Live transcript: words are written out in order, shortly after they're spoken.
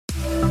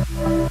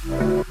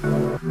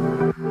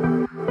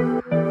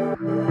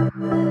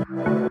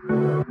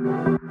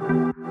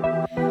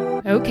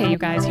Okay, you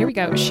guys, here we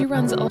go. She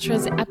Runs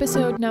Ultras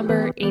episode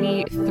number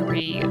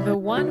 83, the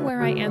one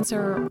where I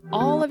answer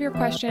all of your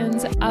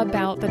questions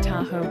about the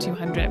Tahoe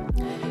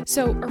 200.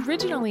 So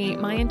originally,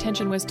 my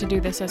intention was to do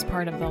this as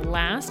part of the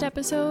last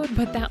episode,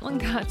 but that one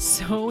got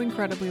so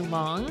incredibly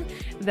long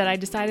that I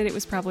decided it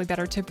was probably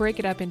better to break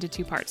it up into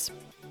two parts.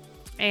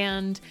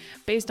 And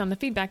based on the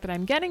feedback that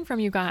I'm getting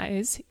from you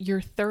guys, you're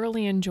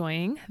thoroughly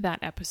enjoying that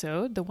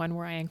episode, the one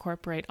where I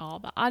incorporate all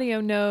the audio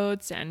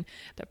notes and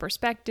the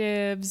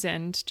perspectives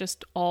and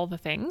just all the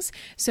things.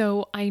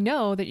 So I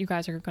know that you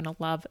guys are going to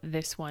love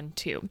this one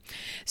too.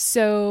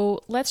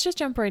 So let's just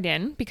jump right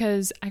in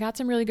because I got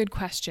some really good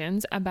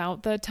questions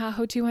about the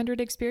Tahoe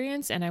 200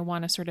 experience and I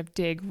want to sort of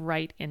dig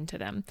right into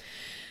them.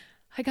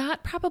 I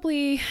got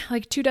probably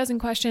like 24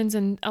 questions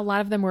and a lot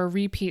of them were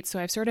repeats. So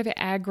I've sort of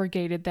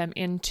aggregated them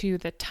into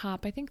the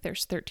top. I think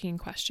there's 13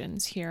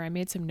 questions here. I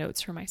made some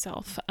notes for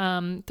myself.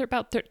 They're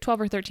about 12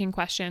 or 13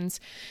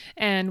 questions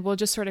and we'll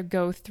just sort of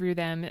go through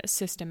them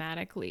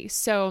systematically.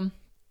 So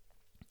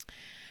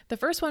the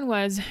first one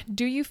was,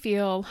 do you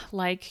feel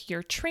like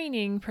your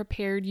training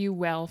prepared you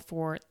well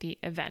for the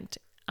event?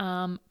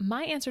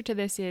 My answer to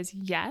this is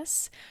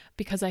yes,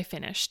 because I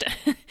finished.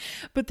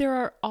 But there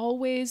are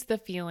always the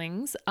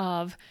feelings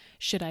of,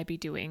 should I be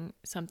doing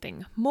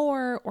something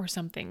more or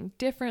something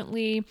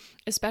differently,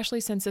 especially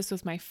since this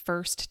was my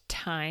first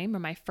time or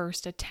my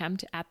first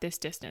attempt at this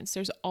distance.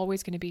 There's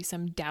always going to be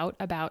some doubt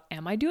about,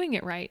 am I doing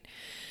it right?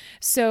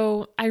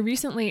 So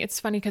it's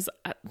funny because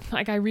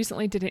I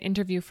recently did an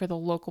interview for the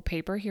local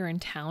paper here in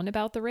town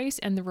about the race,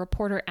 and the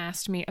reporter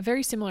asked me a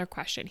very similar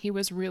question. He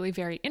was really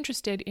very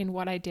interested in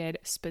what I did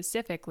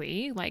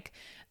specifically, like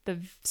the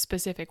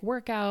specific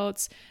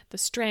workouts, the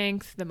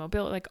strength, the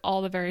mobility, like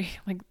all the very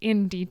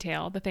in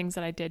detail, the things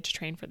that I did to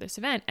train for this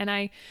event. And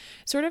I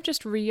sort of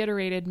just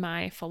reiterated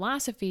my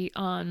philosophy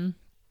on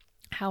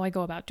how I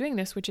go about doing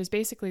this, which is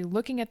basically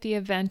looking at the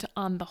event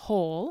on the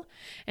whole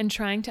and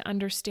trying to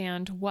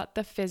understand what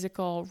the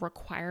physical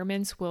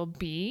requirements will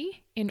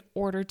be in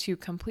order to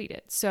complete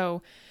it.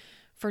 So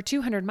for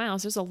 200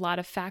 miles, there's a lot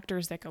of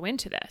factors that go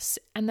into this.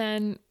 And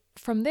then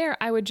from there,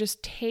 I would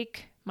just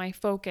take my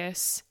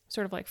focus,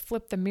 sort of like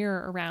flip the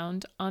mirror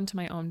around onto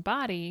my own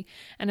body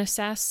and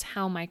assess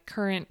how my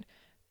current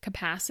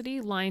capacity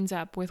lines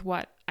up with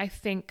what I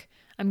think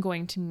I'm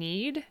going to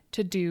need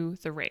to do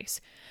the race.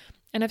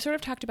 And I've sort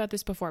of talked about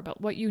this before, but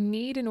what you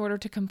need in order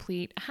to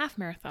complete a half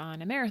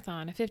marathon, a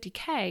marathon, a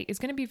 50K is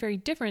going to be very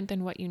different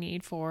than what you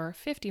need for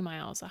 50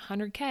 miles,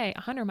 100K,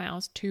 100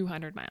 miles,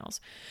 200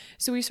 miles.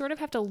 So we sort of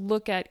have to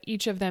look at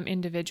each of them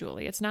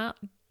individually. It's not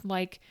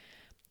like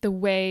the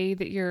way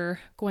that you're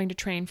going to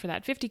train for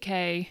that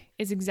 50K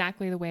is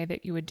exactly the way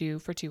that you would do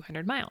for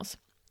 200 miles.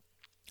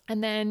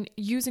 And then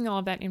using all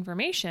of that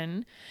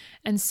information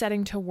and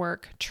setting to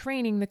work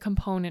training the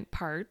component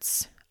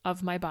parts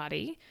of my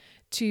body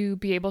to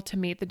be able to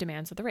meet the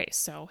demands of the race.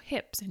 So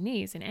hips and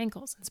knees and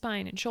ankles and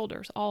spine and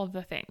shoulders, all of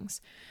the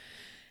things.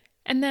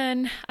 And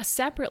then a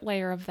separate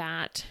layer of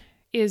that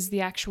is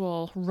the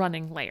actual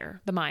running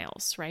layer, the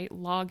miles, right?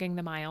 Logging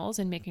the miles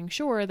and making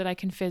sure that I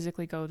can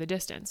physically go the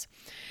distance.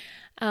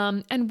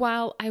 And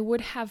while I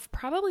would have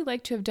probably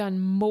liked to have done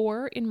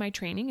more in my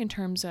training in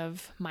terms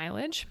of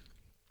mileage,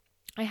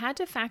 I had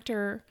to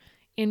factor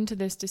into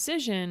this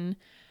decision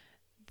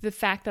the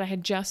fact that I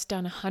had just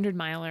done a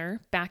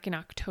 100-miler back in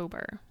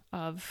October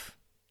of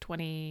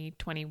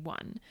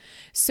 2021.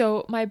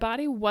 So my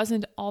body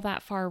wasn't all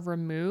that far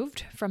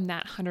removed from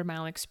that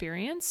 100-mile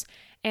experience,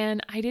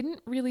 and I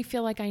didn't really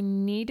feel like I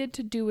needed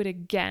to do it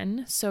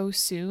again so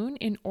soon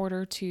in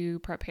order to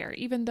prepare,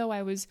 even though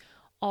I was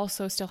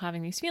also still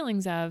having these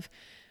feelings of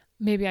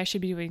maybe I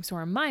should be doing some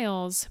more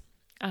miles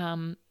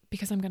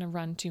because I'm going to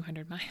run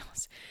 200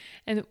 miles.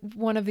 And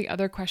one of the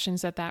other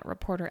questions that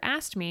reporter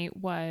asked me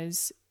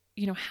was,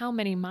 how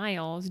many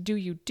miles do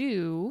you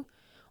do?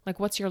 Like,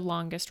 what's your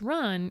longest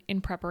run in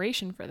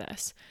preparation for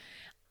this?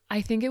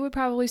 I think it would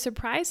probably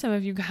surprise some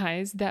of you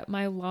guys that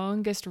my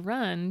longest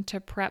run to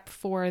prep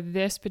for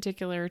this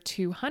particular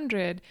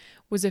 200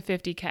 was a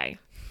 50K.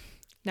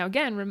 Now,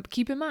 again,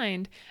 keep in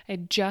mind, I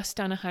had just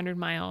done 100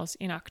 miles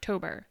in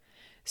October.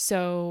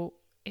 So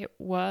it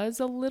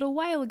was a little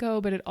while ago,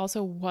 but it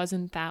also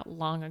wasn't that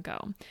long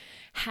ago.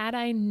 Had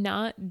I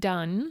not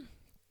done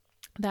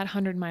that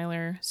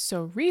 100-miler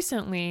so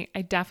recently,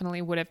 I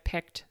definitely would have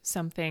picked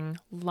something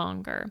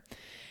longer.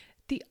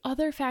 The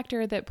other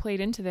factor that played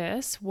into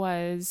this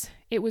was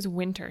it was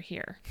winter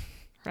here,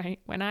 right?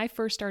 When I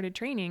first started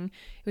training,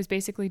 it was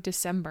basically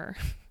December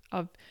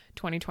of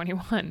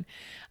 2021.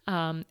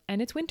 And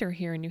it's winter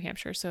here in New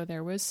Hampshire. So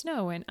there was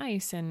snow and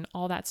ice and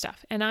all that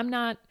stuff. And I'm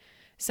not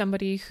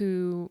somebody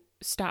who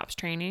stops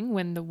training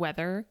when the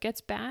weather gets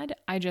bad.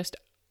 I just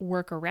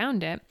work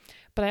around it.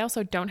 But I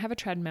also don't have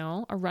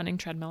a running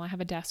treadmill. I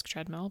have a desk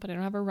treadmill, but I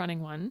don't have a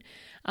running one.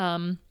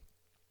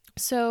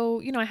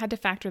 So, I had to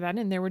factor that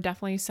in. There were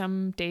definitely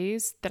some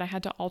days that I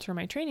had to alter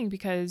my training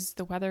because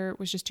the weather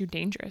was just too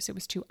dangerous. It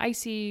was too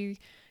icy.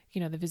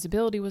 The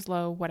visibility was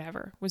low,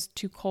 whatever. It was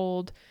too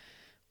cold.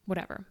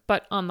 whatever.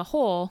 But on the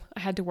whole, I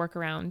had to work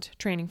around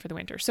training for the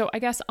winter. So I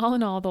guess all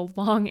in all, the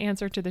long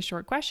answer to the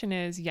short question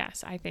is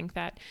yes, I think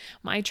that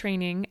my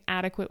training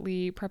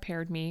adequately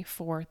prepared me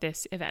for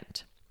this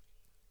event.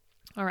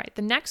 All right,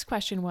 the next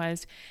question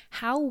was,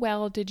 how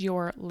well did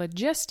your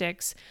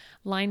logistics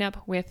line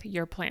up with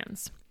your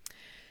plans?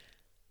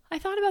 I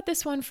thought about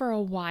this one for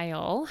a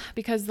while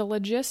because the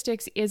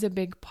logistics is a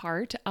big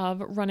part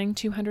of running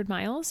 200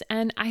 miles.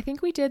 And I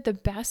think we did the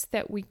best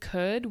that we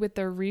could with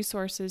the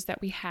resources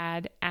that we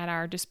had at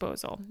our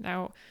disposal.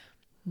 Now,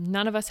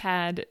 none of us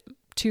had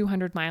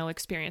 200-mile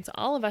experience.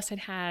 All of us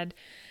had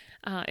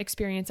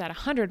experience at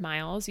 100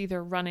 miles,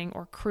 either running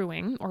or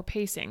crewing or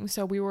pacing.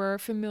 So we were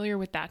familiar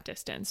with that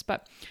distance.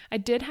 But I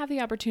did have the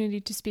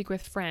opportunity to speak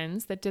with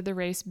friends that did the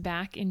race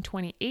back in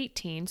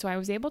 2018. So I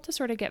was able to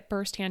sort of get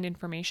firsthand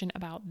information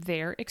about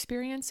their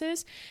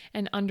experiences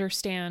and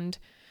understand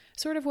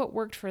sort of what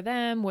worked for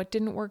them, what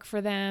didn't work for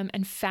them,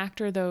 and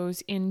factor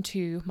those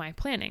into my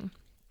planning.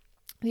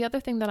 The other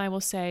thing that I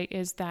will say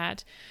is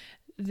that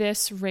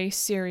this race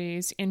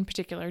series, in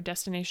particular,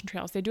 Destination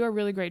Trails, they do a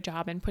really great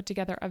job and put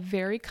together a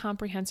very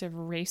comprehensive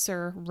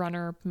racer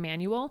runner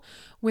manual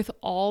with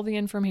all the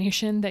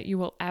information that you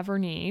will ever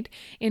need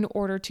in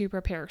order to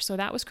prepare. So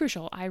that was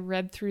crucial. I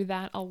read through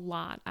that a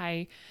lot.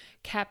 I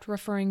kept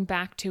referring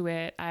back to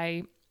it.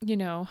 I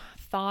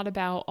thought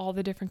about all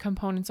the different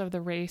components of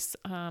the race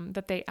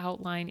that they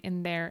outline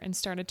in there and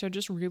started to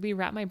just really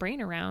wrap my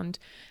brain around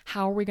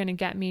how are we going to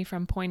get me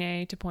from point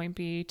A to point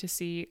B to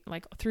C,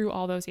 like through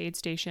all those aid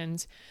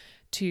stations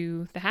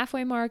to the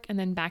halfway mark and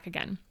then back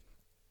again.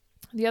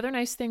 The other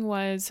nice thing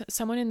was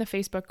someone in the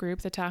Facebook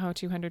group, the Tahoe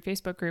 200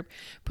 Facebook group,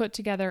 put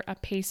together a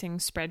pacing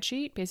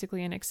spreadsheet,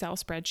 basically an Excel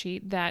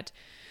spreadsheet that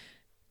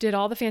did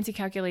all the fancy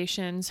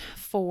calculations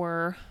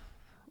for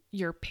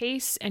your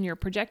pace and your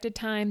projected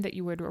time that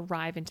you would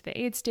arrive into the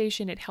aid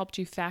station. It helped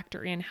you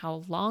factor in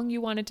how long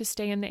you wanted to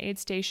stay in the aid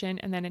station.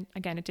 And then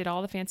again, it did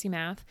all the fancy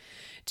math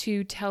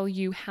to tell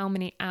you how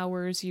many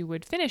hours you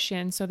would finish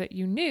in so that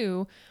you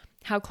knew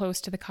how close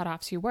to the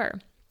cutoffs you were.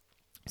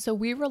 So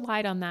we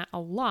relied on that a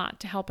lot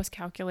to help us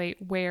calculate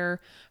where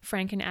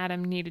Frank and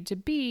Adam needed to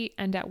be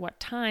and at what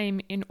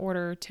time in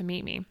order to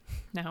meet me.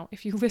 Now,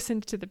 if you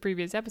listened to the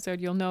previous episode,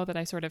 you'll know that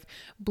I sort of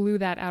blew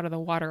that out of the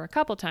water a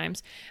couple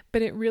times,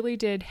 but it really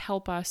did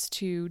help us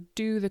to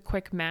do the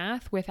quick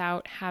math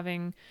without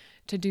having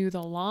to do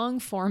the long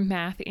form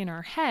math in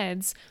our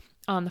heads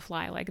on the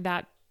fly. Like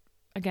that,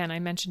 again, I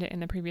mentioned it in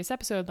the previous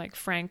episode, like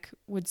Frank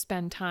would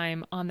spend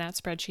time on that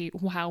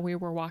spreadsheet while we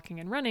were walking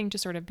and running to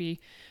sort of be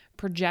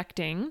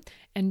projecting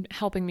and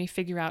helping me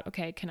figure out,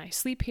 okay, can I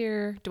sleep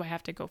here? Do I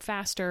have to go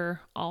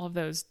faster? All of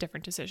those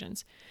different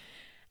decisions.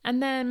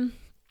 And then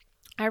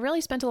I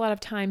really spent a lot of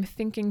time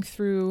thinking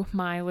through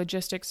my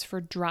logistics for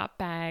drop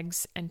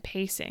bags and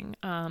pacing.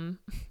 I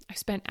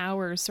spent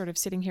hours sort of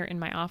sitting here in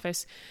my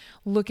office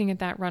looking at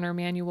that runner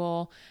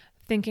manual,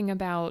 thinking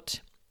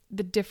about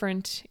the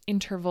different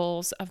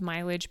intervals of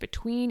mileage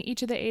between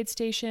each of the aid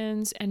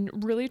stations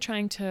and really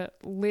trying to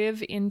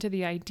live into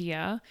the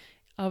idea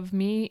of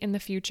me in the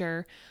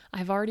future.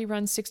 I've already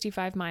run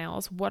 65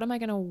 miles. What am I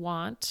going to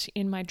want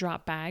in my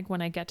drop bag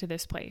when I get to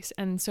this place?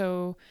 And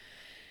so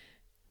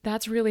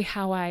that's really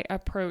how I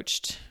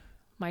approached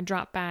my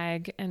drop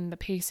bag and the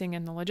pacing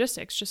and the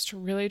logistics, just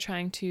really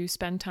trying to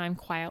spend time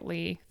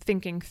quietly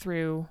thinking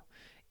through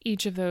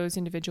each of those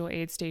individual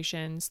aid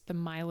stations, the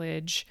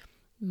mileage,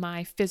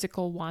 my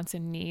physical wants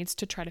and needs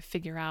to try to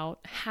figure out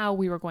how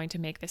we were going to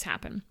make this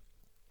happen.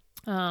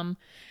 And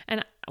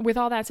with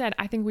all that said,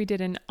 I think we did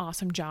an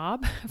awesome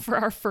job for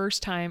our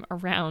first time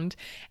around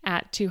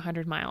at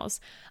 200 miles.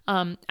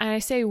 And I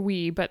say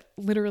we, but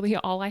literally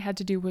all I had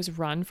to do was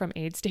run from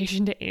aid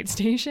station to aid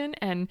station.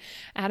 And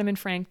Adam and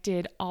Frank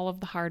did all of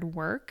the hard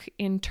work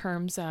in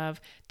terms of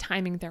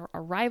timing their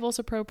arrivals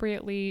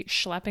appropriately,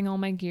 schlepping all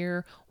my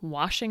gear,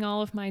 washing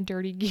all of my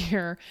dirty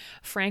gear.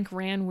 Frank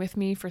ran with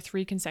me for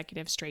 3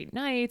 consecutive straight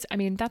nights. I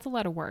mean, that's a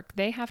lot of work.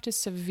 They have to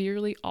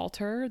severely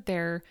alter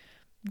their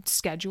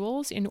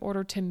schedules in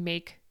order to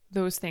make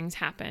those things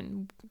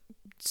happen,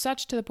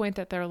 such to the point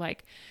that they're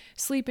like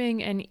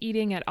sleeping and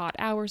eating at odd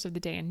hours of the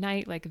day and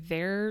night, like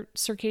their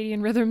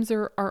circadian rhythms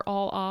are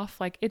all off.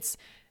 Like it's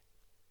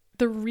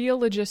the real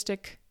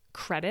logistic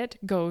credit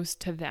goes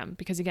to them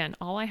because again,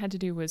 all I had to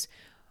do was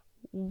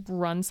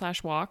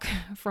run/walk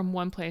from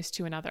one place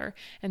to another,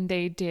 and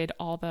they did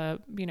all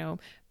the,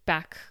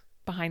 back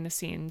behind the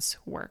scenes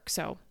work.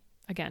 So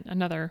again,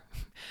 another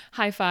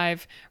high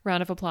five,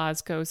 round of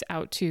applause goes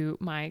out to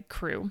my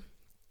crew.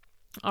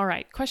 All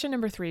right, question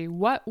number 3.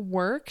 What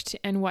worked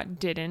and what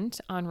didn't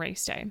on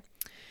race day?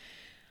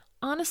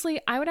 Honestly,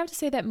 I would have to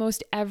say that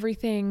most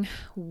everything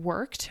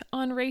worked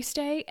on race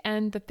day,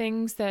 and the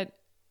things that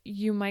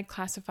you might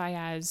classify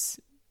as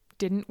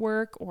didn't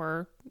work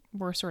or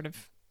were sort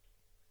of,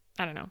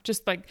 I don't know,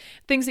 just like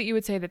things that you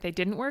would say that they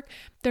didn't work,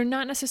 they're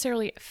not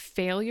necessarily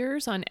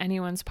failures on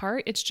anyone's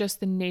part. It's just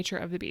the nature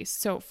of the beast.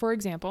 So for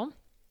example,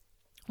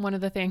 one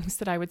of the things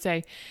that I would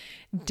say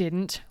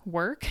didn't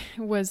work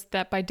was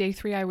that by day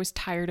 3, I was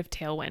tired of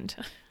tailwind.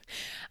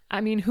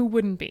 I mean, who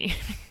wouldn't be?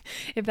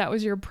 If that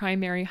was your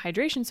primary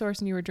hydration source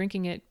and you were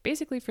drinking it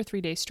basically for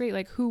 3 days straight,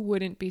 like who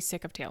wouldn't be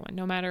sick of Tailwind,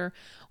 no matter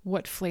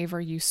what flavor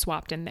you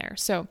swapped in there?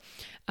 So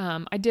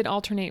I did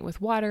alternate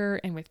with water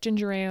and with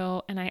ginger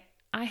ale, and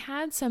I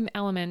had some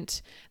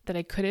element that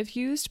I could have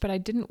used, but I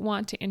didn't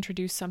want to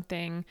introduce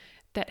something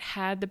that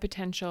had the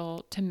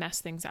potential to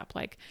mess things up.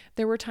 Like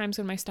there were times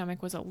when my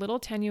stomach was a little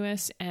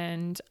tenuous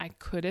and I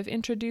could have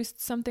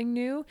introduced something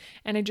new,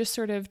 and I just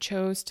sort of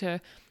chose to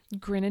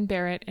grin and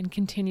bear it and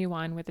continue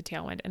on with the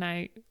Tailwind.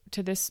 And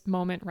to this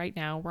moment right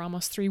now, we're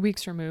almost 3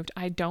 weeks removed.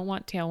 I don't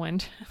want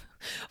Tailwind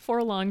for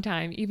a long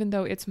time, even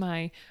though it's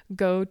my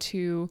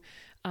go-to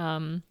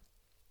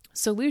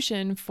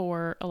solution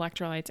for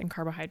electrolytes and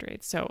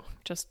carbohydrates. So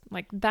just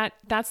like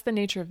that's the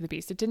nature of the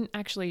beast. It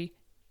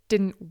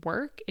didn't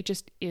work. It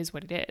just is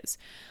what it is.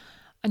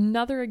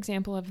 Another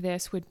example of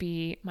this would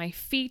be my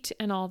feet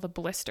and all the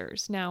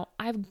blisters. Now,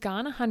 I've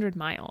gone 100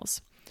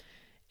 miles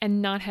and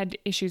not had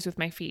issues with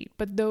my feet,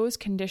 but those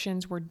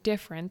conditions were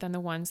different than the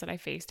ones that I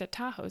faced at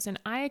Tahoe's, and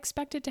I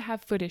expected to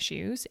have foot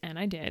issues, and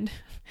I did.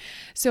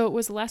 So it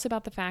was less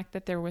about the fact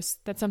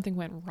that something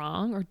went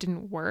wrong or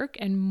didn't work,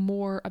 and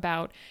more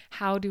about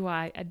how do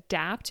I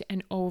adapt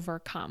and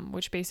overcome,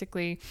 which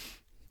basically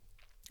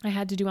I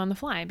had to do on the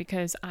fly,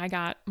 because I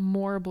got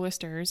more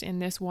blisters in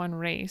this one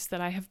race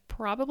that I have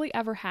probably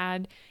ever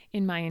had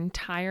in my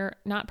entire,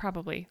 not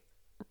probably,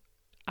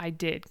 I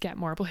did get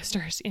more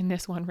blisters in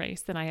this one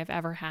race than I have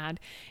ever had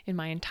in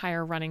my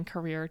entire running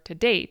career to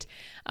date.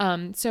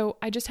 So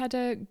I just had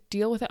to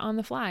deal with it on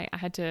the fly. I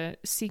had to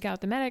seek out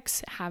the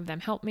medics, have them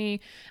help me,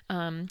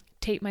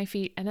 tape my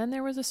feet. And then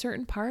there was a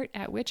certain part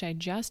at which I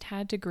just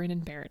had to grin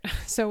and bear it.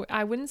 So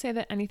I wouldn't say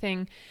that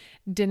anything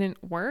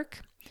didn't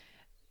work.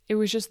 It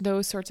was just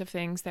those sorts of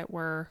things that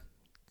were,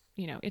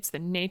 it's the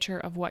nature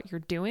of what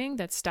you're doing,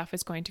 that stuff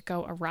is going to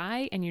go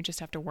awry and you just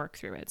have to work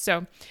through it.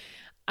 So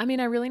I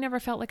mean, I really never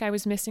felt like I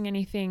was missing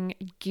anything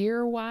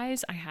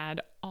gear-wise. I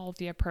had all of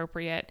the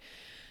appropriate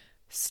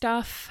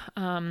stuff.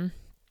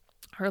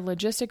 Our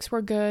logistics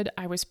were good.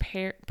 I was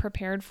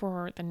prepared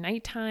for the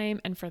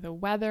nighttime and for the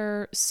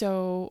weather.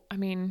 So, I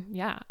mean,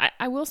 yeah,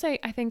 I will say,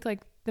 I think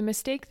like the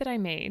mistake that I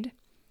made,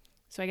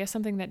 so I guess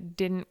something that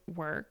didn't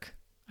work,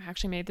 I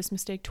actually made this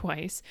mistake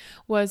twice,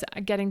 was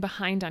getting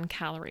behind on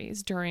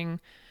calories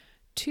during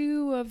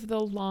 2 of the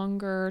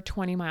longer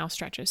 20-mile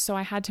stretches. So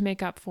I had to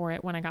make up for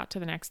it when I got to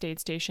the next aid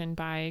station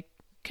by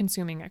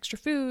consuming extra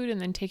food and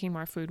then taking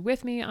more food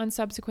with me on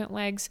subsequent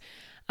legs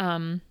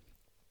to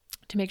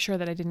make sure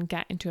that I didn't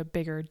get into a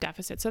bigger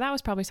deficit. So that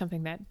was probably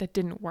something that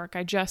didn't work.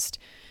 I just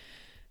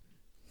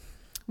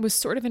was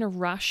sort of in a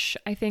rush,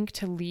 I think,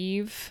 to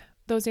leave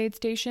those aid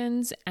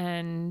stations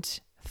and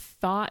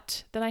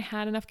thought that I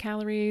had enough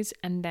calories,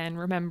 and then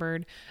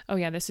remembered, oh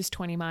yeah, this is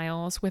 20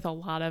 miles with a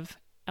lot of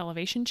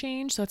elevation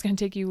change, so it's going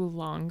to take you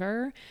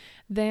longer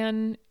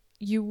than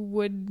you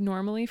would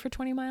normally for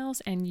 20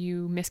 miles, and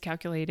you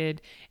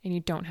miscalculated and you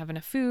don't have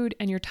enough food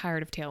and you're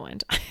tired of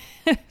Tailwind.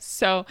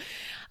 So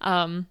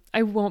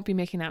I won't be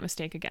making that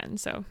mistake again.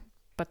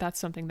 But that's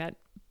something that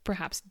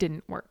perhaps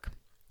didn't work.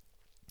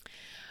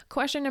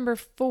 Question number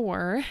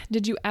 4,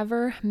 did you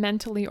ever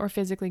mentally or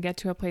physically get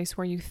to a place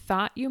where you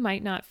thought you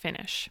might not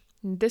finish?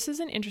 This is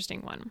an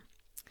interesting one.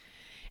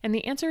 And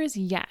the answer is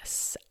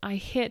yes. I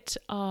hit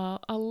a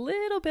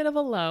little bit of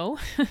a low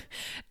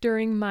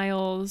during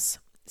miles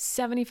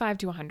 75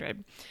 to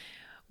 100,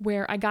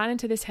 where I got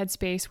into this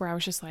headspace where I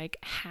was just like,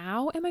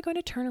 how am I going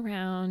to turn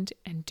around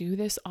and do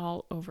this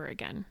all over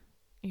again?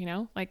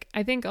 Like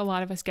I think a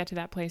lot of us get to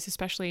that place,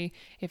 especially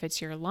if it's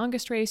your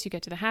longest race, you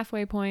get to the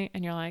halfway point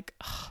and you're like,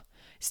 oh,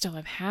 still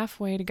have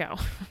halfway to go.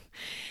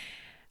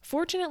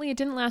 Fortunately, it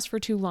didn't last for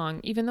too long.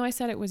 Even though I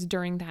said it was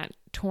during that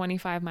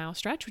 25-mile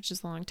stretch, which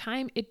is a long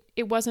time,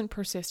 it wasn't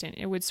persistent.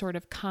 It would sort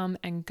of come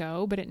and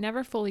go, but it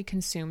never fully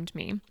consumed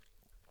me.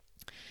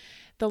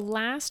 The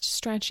last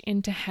stretch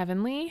into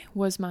Heavenly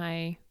was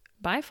my,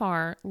 by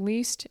far,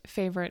 least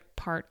favorite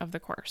part of the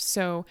course.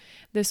 So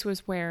this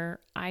was where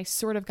I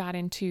sort of got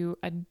into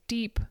a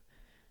deep,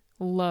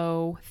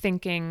 low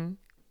thinking,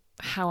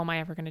 how am I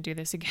ever going to do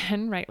this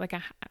again, right? Like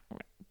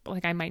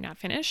I might not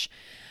finish.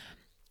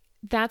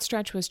 That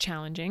stretch was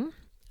challenging.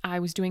 I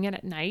was doing it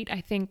at night.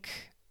 I think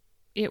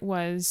it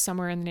was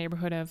somewhere in the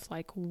neighborhood of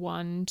like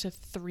 1 to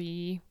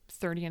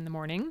 3:30 in the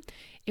morning.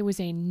 It was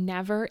a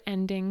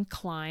never-ending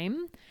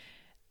climb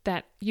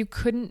that you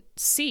couldn't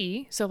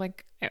see. So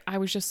like I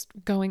was just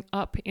going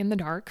up in the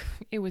dark.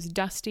 It was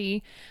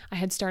dusty. I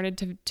had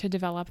started to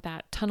develop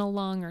that tunnel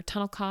lung or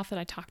tunnel cough that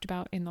I talked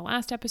about in the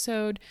last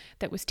episode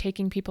that was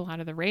taking people out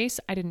of the race.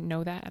 I didn't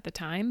know that at the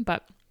time,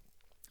 but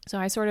so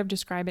I sort of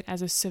describe it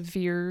as a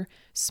severe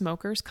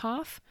smoker's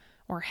cough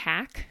or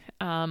hack.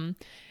 And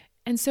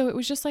so it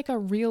was just like a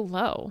real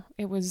low.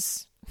 It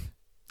was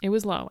It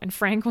was low, and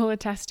Frank will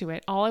attest to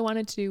it. All I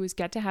wanted to do was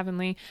get to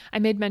Heavenly. I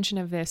made mention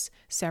of this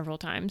several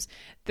times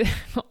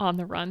on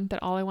the run,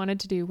 that all I wanted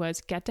to do was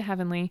get to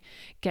Heavenly,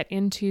 get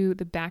into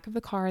the back of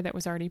the car that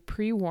was already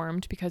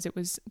pre-warmed because it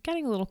was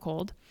getting a little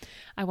cold.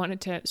 I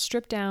wanted to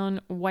strip down,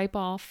 wipe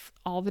off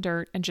all the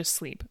dirt, and just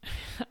sleep.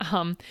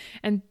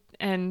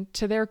 And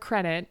to their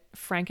credit,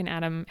 Frank and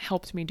Adam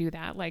helped me do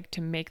that, like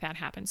to make that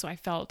happen. So I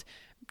felt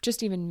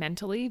just even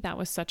mentally, that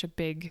was such a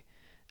big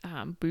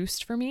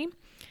boost for me.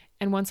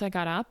 And once I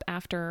got up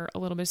after a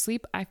little bit of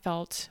sleep, I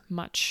felt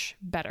much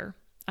better.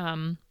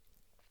 And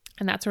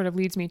that sort of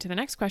leads me to the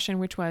next question,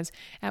 which was,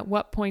 at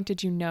what point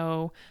did you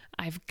know,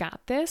 I've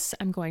got this,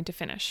 I'm going to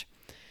finish?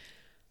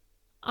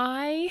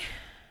 I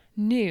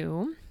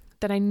knew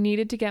that I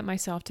needed to get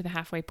myself to the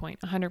halfway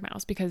point, 100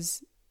 miles,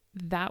 because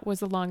that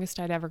was the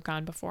longest I'd ever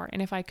gone before.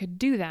 And if I could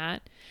do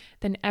that,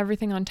 then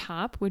everything on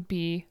top would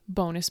be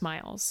bonus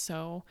miles.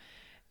 So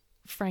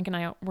Frank and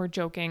I were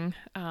joking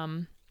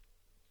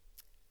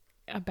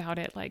about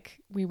it, like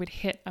we would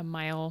hit a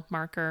mile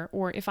marker,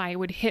 or if I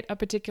would hit a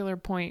particular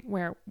point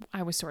where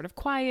I was sort of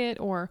quiet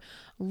or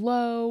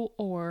low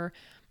or,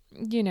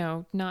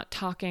 not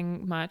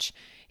talking much,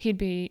 he'd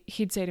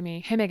say to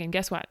me, "Hey Megan,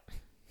 guess what?"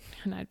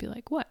 And I'd be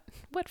like, What,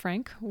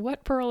 Frank?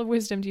 What pearl of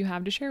wisdom do you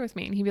have to share with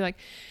me?" And he'd be like,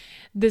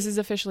 "This is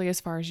officially as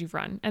far as you've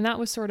run." And that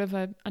was sort of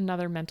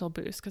another mental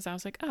boost, because I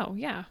was like, oh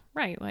yeah,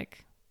 right.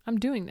 Like, I'm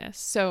doing this.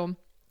 So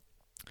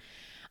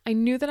I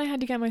knew that I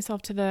had to get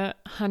myself to the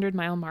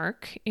 100-mile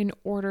mark in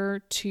order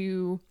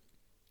to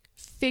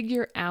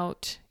figure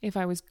out if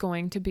I was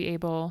going to be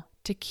able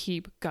to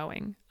keep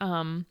going.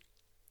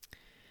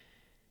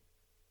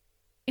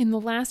 In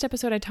the last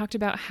episode, I talked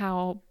about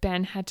how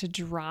Ben had to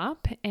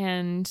drop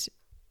and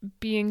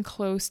being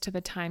close to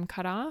the time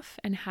cutoff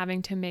and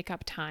having to make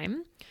up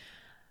time.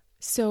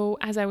 So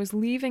as I was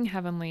leaving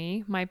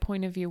Heavenly, my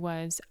point of view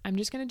was, I'm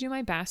just going to do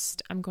my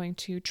best. I'm going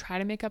to try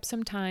to make up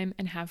some time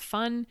and have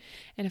fun.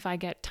 And if I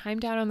get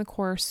timed out on the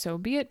course, so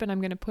be it, but I'm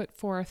going to put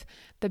forth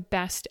the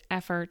best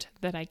effort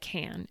that I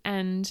can.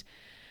 And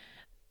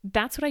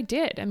that's what I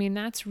did. I mean,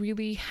 that's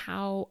really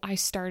how I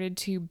started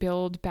to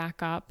build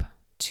back up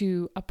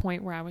to a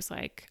point where I was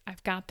like,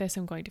 I've got this,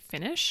 I'm going to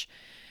finish.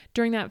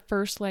 During that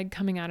first leg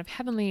coming out of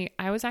Heavenly,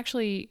 I was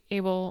actually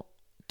able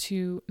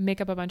to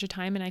make up a bunch of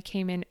time, and I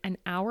came in an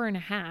hour and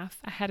a half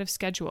ahead of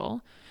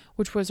schedule,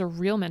 which was a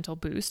real mental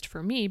boost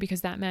for me,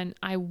 because that meant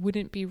I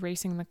wouldn't be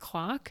racing the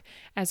clock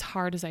as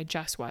hard as I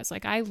just was.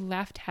 Like, I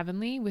left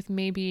Heavenly with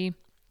maybe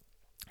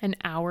an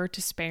hour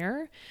to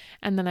spare,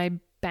 and then I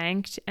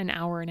banked an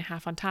hour and a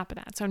half on top of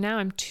that. So now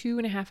I'm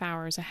 2.5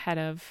 hours ahead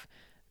of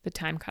the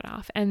time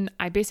cutoff. And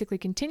I basically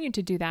continued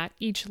to do that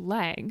each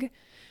leg.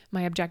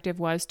 My objective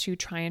was to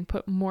try and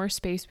put more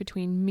space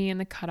between me and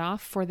the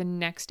cutoff for the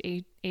next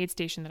aid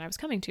station that I was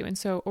coming to. And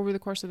so over the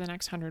course of the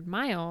next 100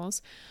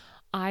 miles,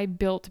 I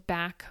built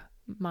back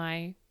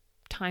my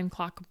time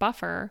clock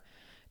buffer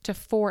to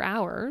 4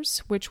 hours,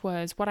 which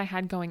was what I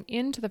had going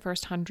into the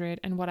first 100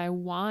 and what I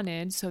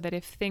wanted, so that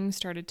if things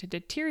started to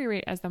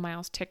deteriorate as the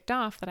miles ticked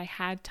off, that I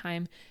had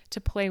time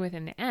to play with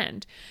in the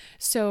end.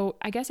 So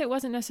I guess it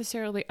wasn't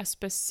necessarily a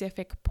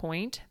specific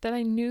point that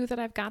I knew that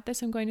I've got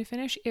this, I'm going to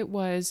finish. It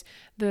was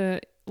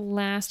the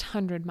last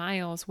 100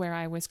 miles where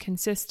I was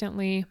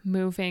consistently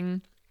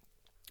moving,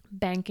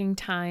 banking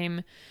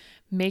time,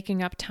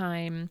 making up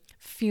time,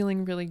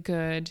 feeling really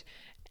good.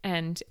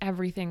 And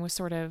everything was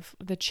sort of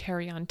the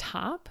cherry on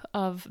top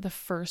of the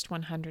first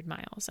 100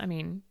 miles. I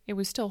mean, it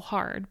was still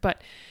hard,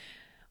 but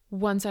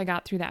once I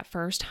got through that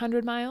first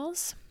 100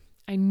 miles,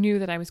 I knew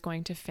that I was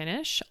going to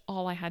finish.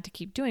 All I had to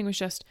keep doing was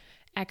just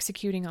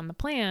executing on the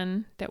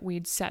plan that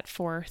we'd set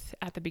forth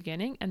at the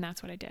beginning, and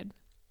that's what I did.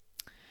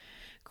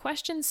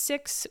 Question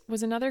 6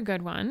 was another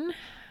good one.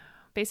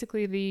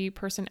 Basically, the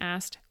person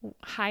asked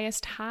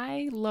highest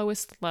high,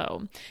 lowest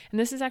low. And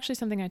this is actually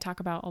something I talk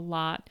about a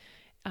lot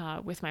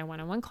with my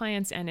one-on-one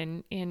clients,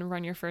 and in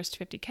Run Your First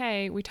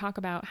 50K, we talk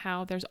about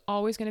how there's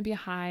always going to be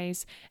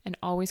highs and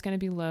always going to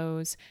be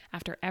lows.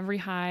 After every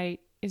high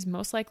is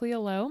most likely a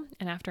low,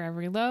 and after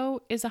every low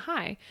is a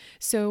high.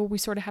 So we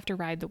sort of have to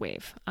ride the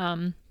wave.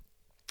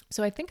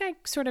 So I think I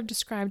sort of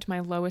described my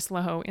lowest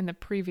low in the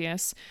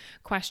previous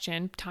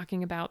question,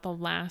 talking about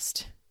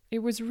it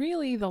was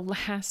really the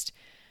last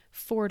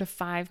 4 to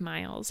 5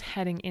 miles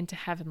heading into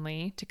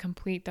Heavenly to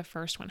complete the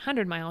first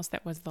 100 miles.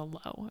 That was the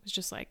low. It was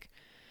just like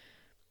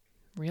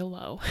real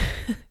low.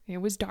 It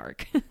was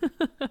dark,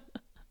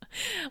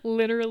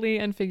 literally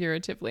and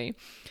figuratively.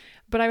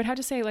 But I would have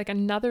to say, like,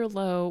 another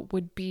low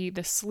would be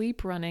the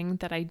sleep running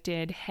that I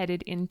did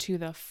headed into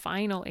the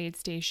final aid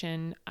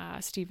station,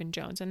 Stephen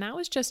Jones. And that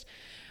was just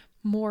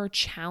more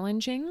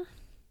challenging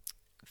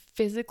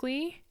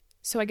physically.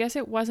 So I guess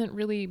it wasn't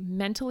really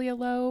mentally a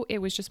low. It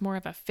was just more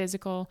of a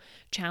physical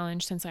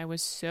challenge since I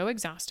was so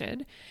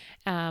exhausted.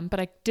 But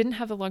I didn't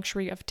have the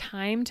luxury of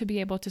time to be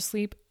able to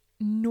sleep,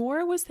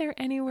 nor was there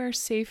anywhere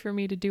safe for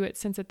me to do it,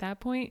 since at that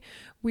point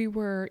we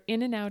were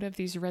in and out of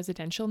these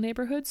residential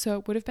neighborhoods. So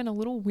it would have been a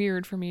little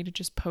weird for me to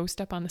just post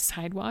up on the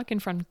sidewalk in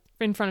front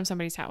of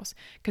somebody's house.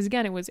 Because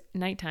again, it was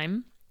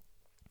nighttime.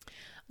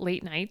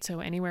 late night. So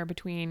anywhere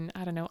between,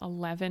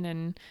 11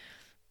 and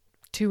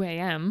 2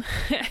 a.m.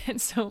 And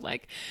so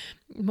like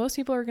most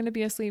people are going to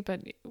be asleep,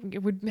 but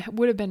it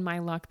would have been my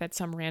luck that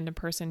some random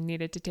person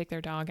needed to take their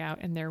dog out,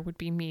 and there would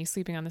be me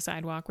sleeping on the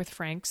sidewalk with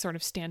Frank sort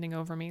of standing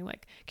over me.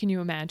 Like, can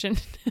you imagine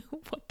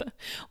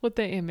what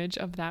the image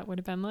of that would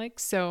have been like?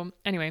 So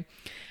anyway,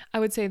 I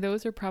would say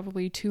those are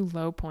probably 2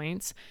 low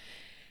points.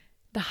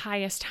 The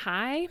highest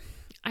high,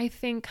 I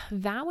think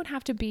that would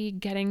have to be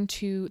getting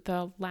to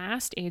the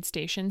last aid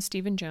station,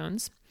 Stephen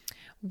Jones,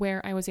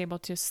 where I was able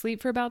to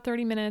sleep for about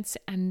 30 minutes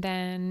and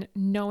then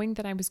knowing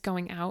that I was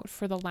going out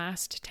for the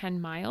last 10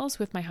 miles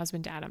with my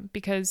husband, Adam,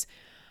 because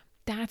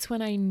that's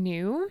when I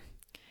knew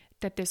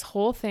that this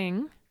whole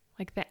thing,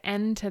 like the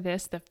end to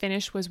this, the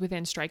finish was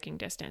within striking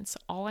distance.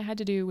 All I had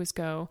to do was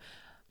go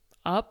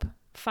up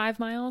 5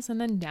 miles and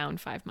then down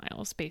 5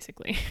 miles,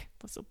 basically.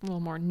 It's a little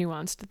more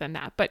nuanced than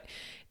that, but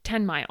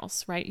 10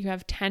 miles, right? You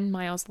have 10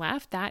 miles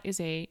left. That is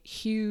a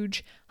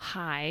huge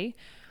high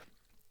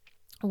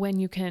when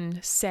you can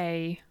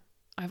say,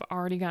 I've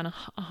already gone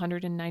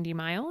 190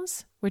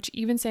 miles, which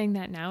even saying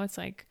that now, it's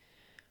like,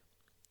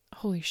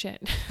 holy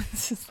shit.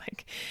 This is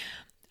like,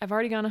 I've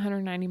already gone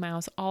 190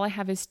 miles. All I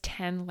have is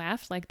 10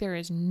 left. Like, there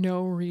is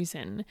no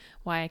reason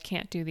why I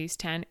can't do these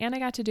 10. And I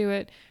got to do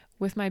it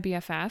with my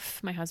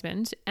BFF, my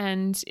husband.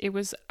 And it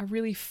was a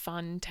really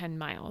fun 10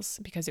 miles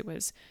because it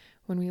was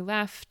when we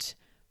left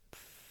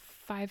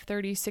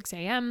 5:30, 6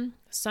 a.m.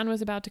 The sun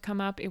was about to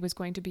come up. It was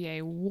going to be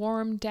a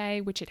warm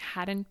day, which it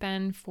hadn't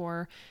been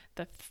for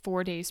the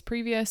 4 days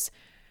previous,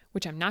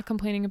 which I'm not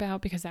complaining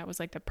about because that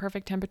was like the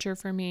perfect temperature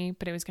for me,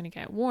 but it was going to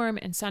get warm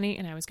and sunny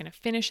and I was going to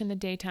finish in the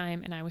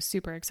daytime, and I was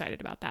super excited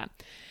about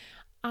that.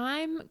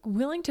 I'm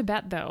willing to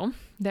bet, though,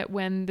 that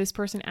when this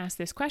person asked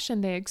this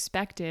question, they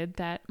expected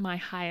that my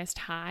highest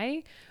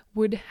high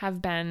would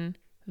have been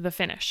the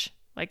finish.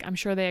 Like, I'm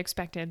sure they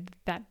expected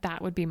that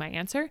that would be my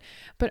answer.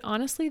 But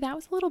honestly, that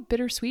was a little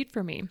bittersweet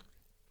for me.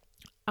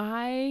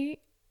 I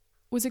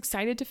was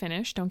excited to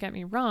finish, don't get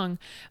me wrong.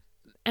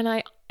 And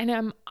I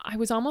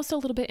was almost a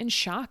little bit in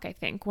shock, I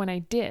think, when I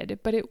did,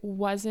 but it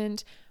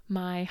wasn't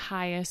my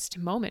highest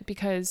moment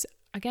because,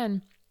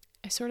 again,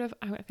 I think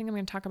I'm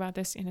going to talk about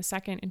this in a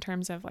second in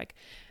terms of like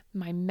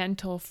my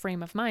mental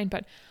frame of mind,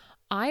 but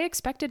I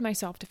expected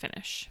myself to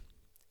finish.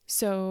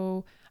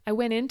 So I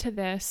went into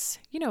this,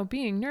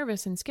 being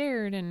nervous and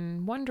scared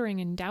and wondering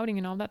and doubting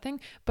and all that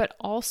thing, but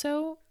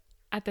also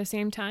at the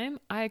same time,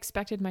 I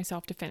expected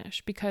myself to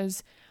finish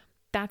because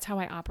that's how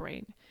I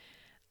operate.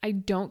 I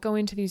don't go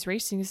into these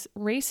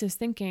races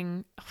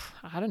thinking,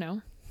 I don't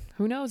know,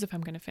 who knows if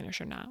I'm going to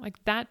finish or not.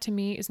 Like, that to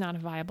me is not a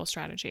viable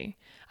strategy.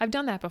 I've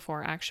done that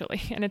before,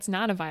 actually, and it's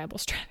not a viable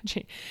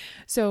strategy.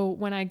 So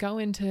when I go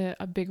into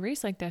a big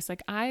race like this,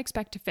 like, I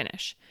expect to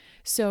finish.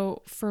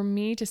 So for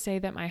me to say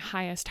that my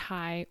highest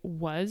high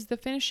was the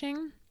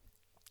finishing,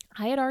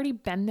 I had already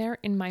been there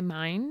in my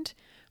mind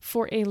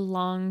for a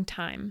long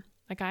time.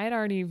 Like, I had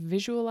already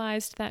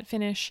visualized that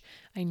finish.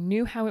 I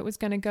knew how it was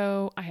going to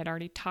go. I had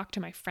already talked to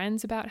my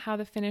friends about how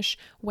the finish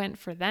went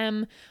for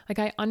them. Like,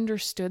 I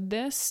understood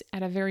this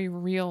at a very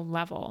real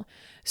level.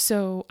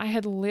 So I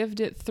had lived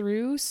it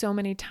through so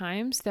many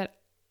times that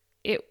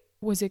it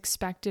was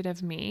expected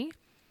of me.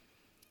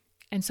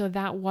 And so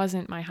that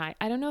wasn't my high.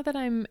 I don't know that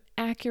I'm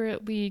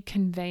accurately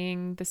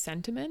conveying the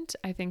sentiment.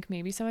 I think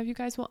maybe some of you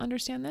guys will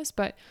understand this,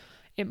 but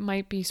it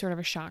might be sort of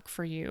a shock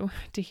for you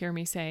to hear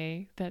me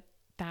say that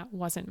that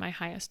wasn't my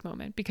highest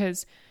moment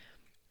because,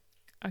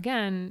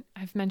 again,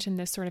 I've mentioned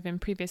this sort of in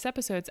previous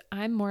episodes,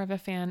 I'm more of a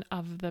fan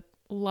of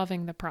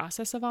loving the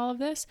process of all of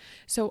this.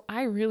 So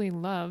I really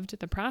loved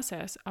the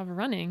process of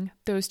running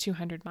those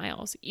 200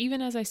 miles. Even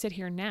as I sit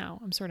here now,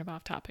 I'm sort of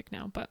off topic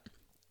now, but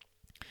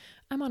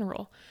I'm on a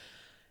roll.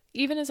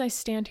 Even as I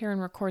stand here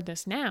and record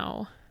this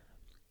now,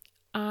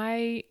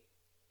 I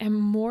am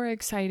more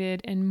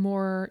excited and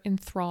more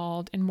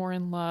enthralled and more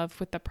in love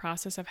with the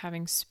process of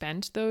having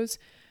spent those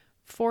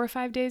 4 or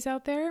 5 days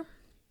out there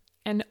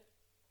and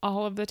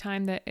all of the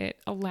time that it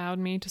allowed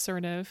me to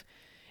sort of,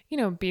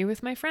 be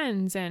with my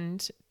friends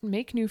and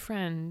make new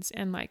friends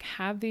and like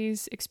have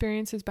these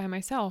experiences by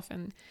myself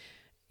and,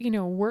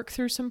 work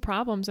through some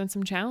problems and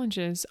some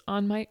challenges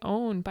on my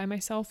own by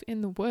myself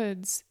in the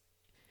woods.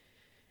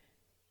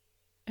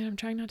 And I'm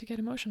trying not to get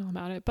emotional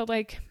about it, but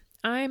like,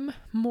 I'm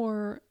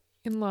more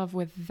in love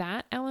with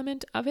that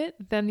element of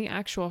it than the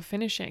actual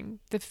finishing.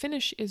 The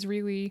finish is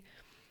really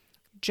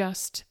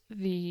just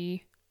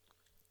the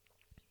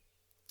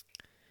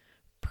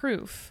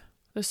proof,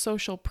 the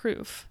social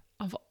proof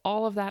of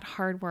all of that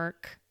hard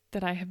work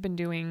that I have been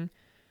doing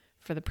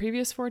for the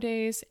previous 4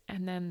 days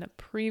and then the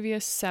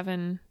previous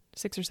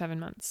 6 or 7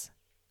 months.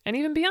 And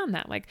even beyond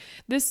that, like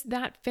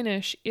that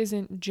finish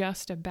isn't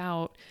just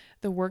about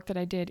the work that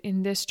I did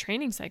in this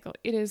training cycle.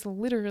 It is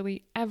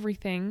literally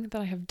everything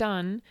that I have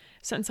done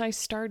since I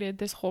started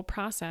this whole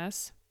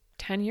process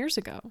 10 years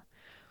ago.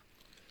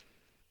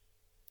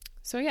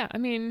 So yeah, I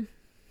mean,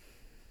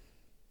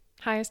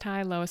 highest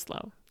high, lowest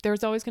low.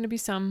 There's always going to be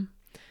some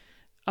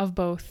of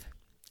both.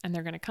 and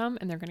they're going to come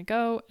and they're going to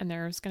go, and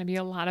there's going to be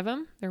a lot of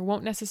them. There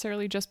won't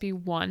necessarily just be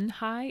one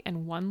high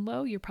and one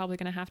low. You're probably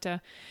going to have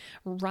to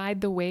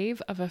ride the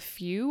wave of a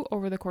few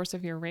over the course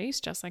of your race,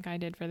 just like I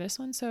did for this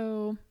one.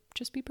 So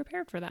just be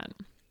prepared for that.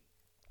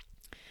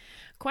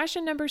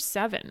 Question number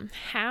 7.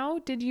 How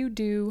did you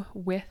do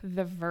with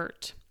the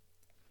vert?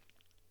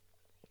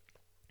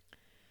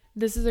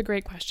 This is a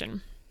great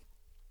question.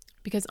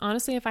 Because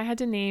honestly, if I had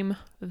to name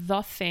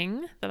the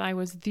thing that I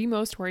was the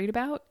most worried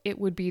about, it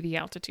would be the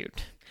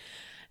altitude.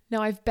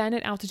 Now, I've been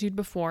at altitude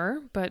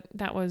before, but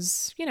that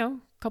was, a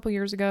couple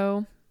years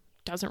ago.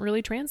 Doesn't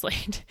really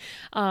translate.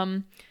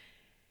 And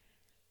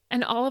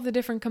all of the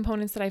different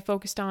components that I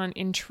focused on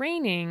in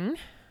training,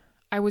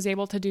 I was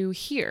able to do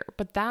here.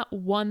 But that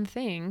one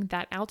thing,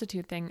 that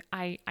altitude thing,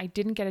 I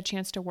didn't get a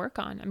chance to work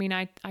on. I mean,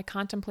 I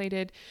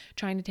contemplated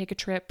trying to take a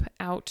trip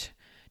out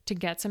to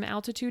get some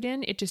altitude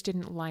in. It just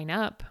didn't line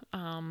up,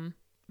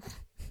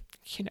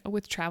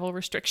 with travel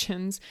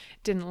restrictions,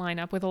 didn't line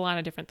up with a lot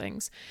of different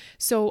things.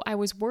 So I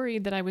was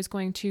worried that I was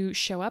going to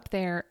show up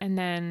there and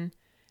then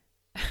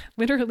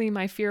literally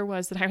my fear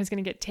was that I was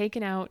going to get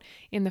taken out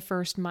in the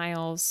first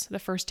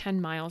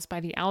 10 miles by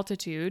the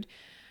altitude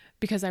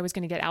because I was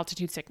going to get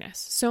altitude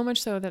sickness. So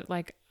much so that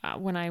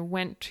when I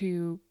went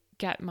to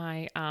get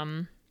my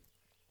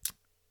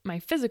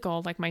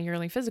physical, my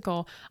yearly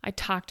physical, I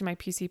talked to my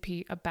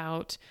PCP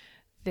about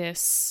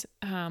this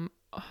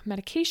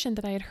medication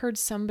that I had heard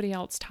somebody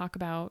else talk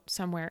about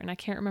somewhere, and I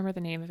can't remember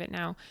the name of it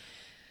now.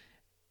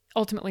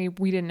 Ultimately,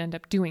 we didn't end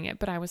up doing it,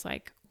 but I was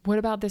like, what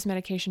about this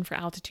medication for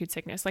altitude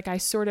sickness? I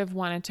sort of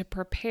wanted to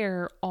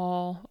prepare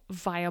all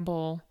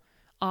viable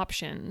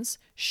options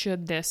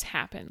should this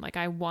happen.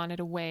 I wanted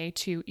a way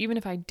to, even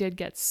if I did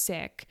get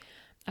sick,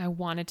 I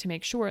wanted to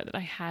make sure that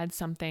I had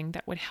something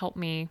that would help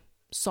me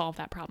solve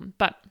that problem.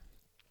 But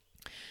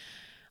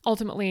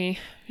ultimately,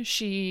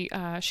 she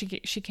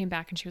came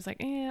back and she was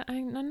like,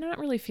 I'm not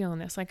really feeling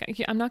this.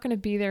 I'm not going to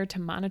be there to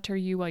monitor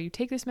you while you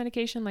take this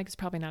medication. It's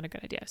probably not a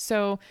good idea.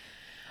 So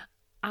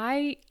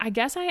I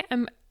guess I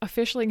am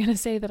officially going to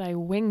say that I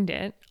winged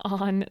it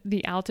on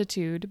the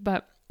altitude,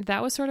 but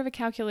that was sort of a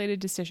calculated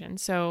decision.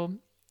 So,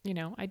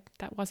 I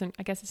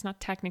guess it's not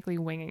technically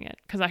winging it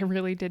because I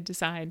really did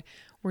decide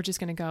we're just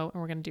going to go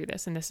and we're going to do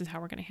this. And this is how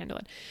we're going to handle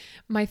it.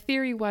 My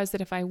theory was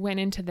that if I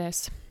went into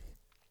this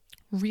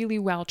really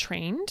well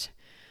trained,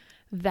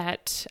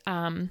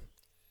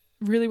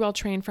 really well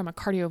trained from a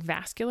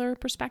cardiovascular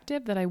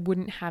perspective, that I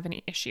wouldn't have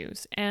any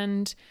issues.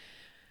 And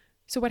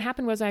so what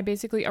happened was I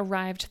basically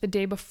arrived the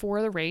day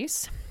before the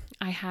race.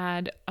 I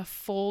had a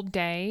full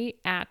day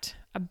at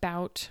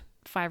about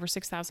 5,000 or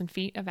 6,000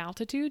 feet of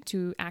altitude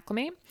to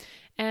acclimate.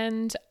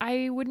 And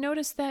I would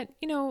notice that,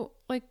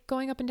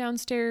 going up and down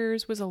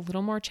stairs was a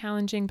little more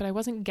challenging, but I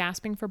wasn't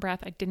gasping for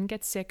breath. I didn't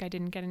get sick. I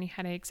didn't get any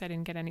headaches. I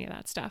didn't get any of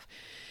that stuff.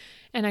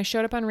 And I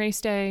showed up on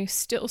race day,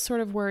 still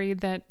sort of worried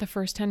that the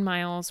first 10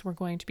 miles were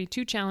going to be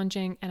too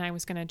challenging and I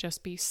was going to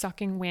just be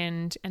sucking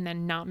wind and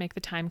then not make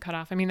the time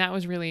cutoff. I mean, that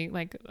was really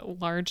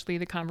largely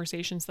the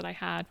conversations that I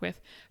had with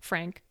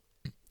Frank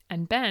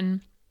and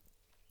Ben.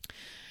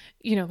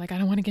 I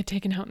don't want to get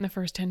taken out in the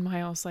first 10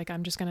 miles.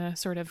 I'm just going to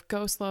sort of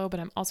go slow, but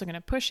I'm also going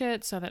to push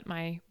it so that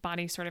my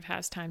body sort of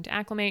has time to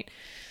acclimate.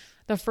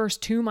 The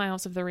first 2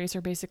 miles of the race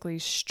are basically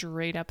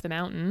straight up the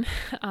mountain.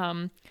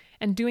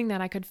 And doing that,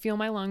 I could feel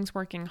my lungs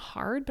working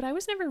hard, but I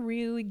was never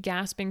really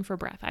gasping for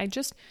breath. I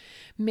just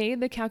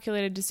made the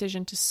calculated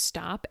decision to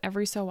stop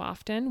every so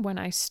often when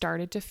I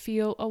started to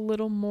feel a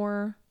little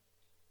more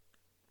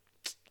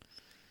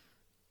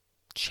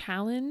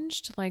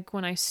challenged.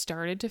 When I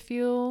started to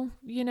feel,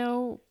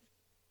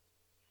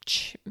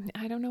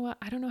 I don't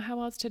know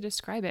how else to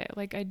describe it.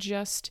 I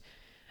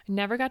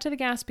never got to the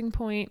gasping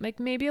point,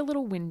 maybe a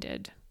little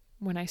winded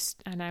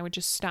and I would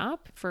just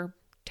stop for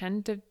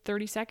 10 to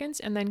 30 seconds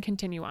and then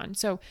continue on.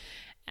 So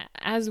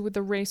as with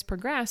the race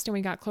progressed and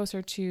we got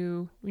closer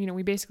to,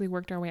 we basically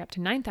worked our way up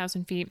to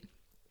 9,000 feet,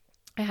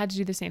 I had to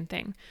do the same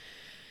thing.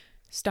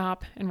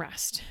 Stop and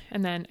rest.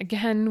 And then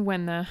again,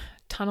 when the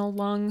tunnel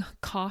lung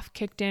cough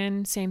kicked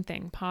in, same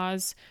thing,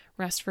 pause,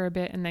 rest for a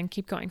bit, and then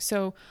keep going.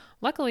 So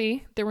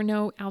luckily there were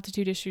no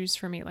altitude issues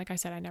for me. Like I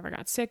said, I never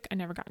got sick. I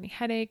never got any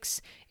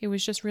headaches. It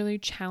was just really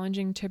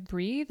challenging to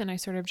breathe. And I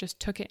sort of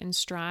just took it in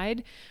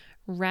stride,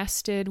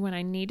 rested when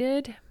I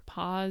needed,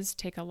 pause,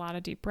 take a lot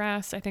of deep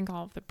breaths. I think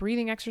all of the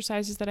breathing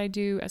exercises that I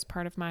do as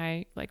part of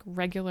my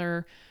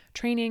regular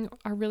training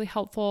are really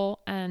helpful.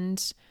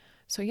 And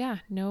so yeah,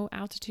 no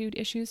altitude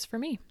issues for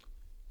me.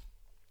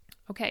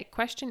 Okay,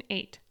 question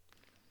 8.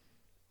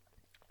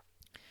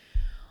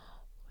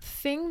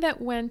 Thing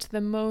that went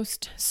the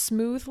most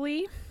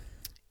smoothly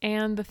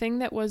and the thing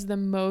that was the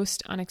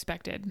most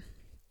unexpected.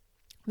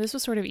 This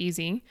was sort of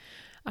easy.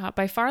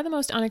 By far the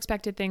most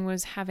unexpected thing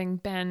was having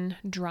Ben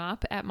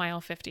drop at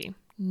mile 50.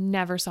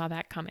 Never saw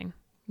that coming.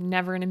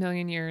 never in a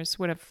million years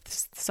would have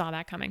saw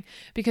that coming,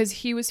 because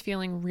he was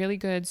feeling really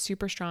good,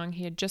 super strong.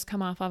 He had just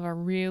come off of a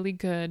really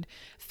good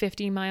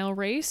 50-mile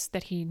race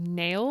that he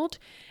nailed.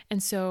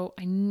 And so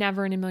I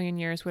never in a million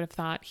years would have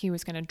thought he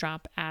was going to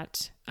drop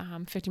at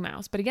 50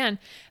 miles. But again,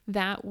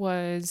 that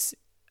was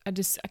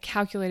a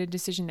calculated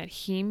decision that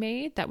he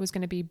made that was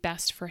going to be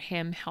best for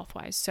him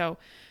health-wise. So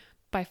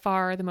by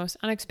far the most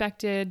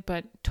unexpected,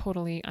 but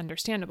totally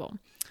understandable.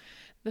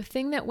 The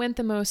thing that went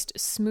the most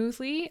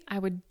smoothly, I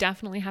would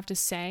definitely have to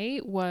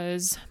say,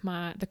 was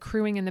the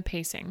crewing and the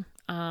pacing.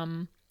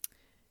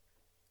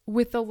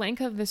 With the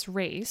length of this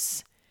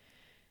race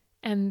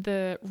and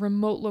the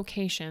remote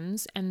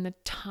locations and the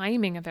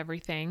timing of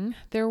everything,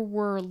 there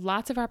were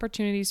lots of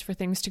opportunities for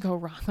things to go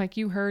wrong. Like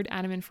you heard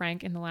Adam and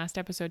Frank in the last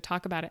episode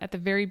talk about it at the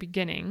very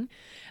beginning.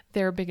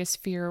 Their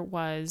biggest fear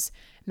was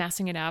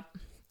messing it up,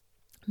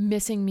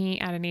 missing me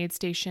at an aid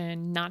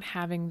station, not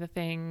having the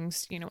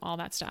things, all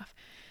that stuff.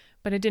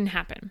 But it didn't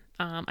happen.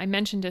 I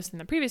mentioned this in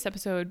the previous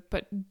episode,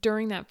 but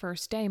during that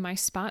first day, my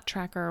spot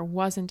tracker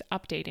wasn't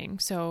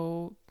updating.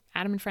 So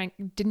Adam and Frank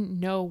didn't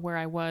know where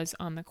I was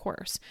on the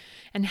course.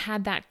 And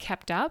had that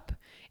kept up,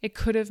 it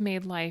could have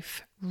made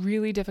life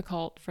really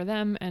difficult for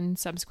them and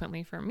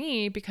subsequently for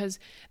me, because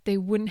they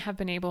wouldn't have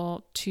been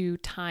able to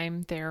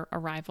time their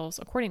arrivals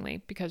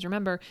accordingly. Because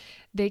remember,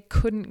 they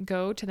couldn't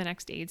go to the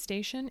next aid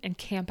station and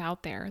camp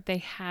out there. They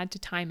had to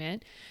time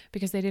it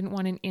because they didn't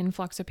want an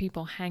influx of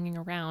people hanging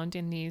around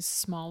in these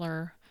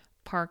smaller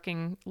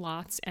parking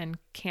lots and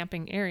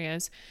camping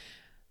areas.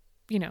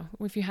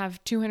 If you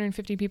have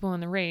 250 people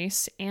in the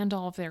race and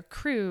all of their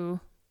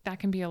crew, that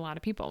can be a lot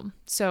of people.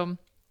 So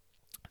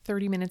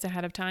 30 minutes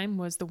ahead of time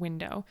was the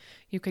window.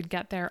 You could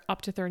get there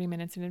up to 30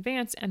 minutes in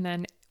advance. And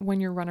then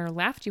when your runner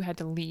left, you had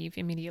to leave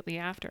immediately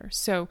after.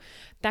 So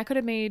that could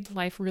have made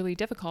life really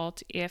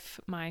difficult if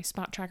my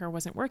spot tracker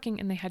wasn't working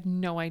and they had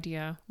no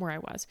idea where I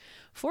was.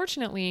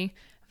 Fortunately,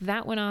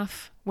 that went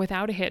off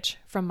without a hitch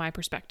from my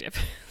perspective.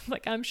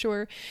 Like I'm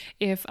sure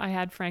if I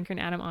had Frank and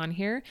Adam on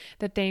here,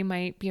 that they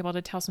might be able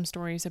to tell some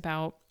stories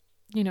about,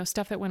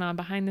 stuff that went on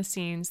behind the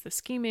scenes, the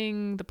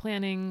scheming, the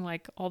planning,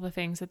 like all the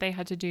things that they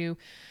had to do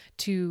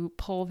to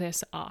pull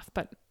this off.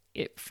 But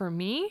for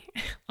me,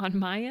 on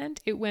my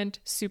end, it went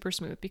super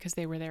smooth because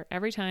they were there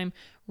every time,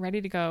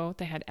 ready to go.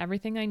 They had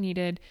everything I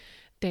needed.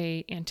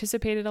 They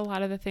anticipated a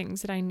lot of the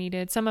things that I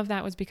needed. Some of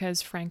that was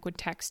because Frank would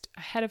text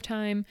ahead of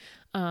time,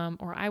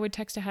 or I would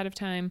text ahead of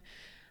time.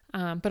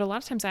 But a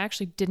lot of times I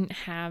actually didn't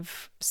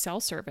have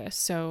cell service,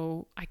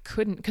 so I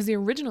couldn't, because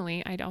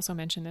originally, I'd also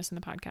mentioned this in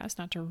the podcast,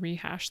 not to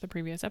rehash the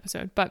previous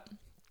episode, but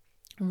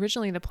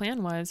originally the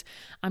plan was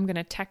I'm going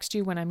to text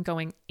you when I'm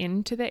going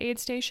into the aid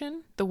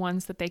station, the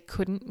ones that they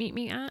couldn't meet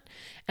me at,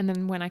 and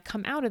then when I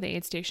come out of the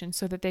aid station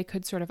so that they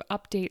could sort of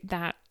update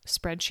that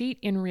spreadsheet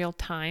in real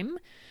time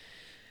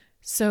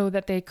so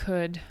that they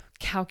could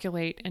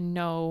calculate and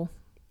know,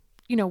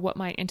 what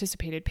my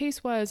anticipated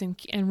pace was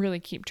and really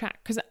keep track.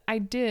 Because I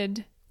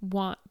did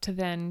want to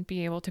then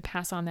be able to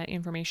pass on that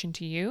information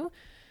to you.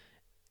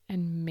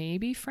 And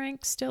maybe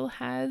Frank still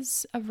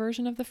has a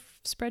version of the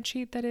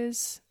spreadsheet that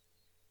is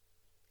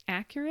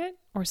accurate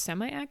or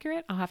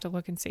semi-accurate. I'll have to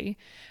look and see.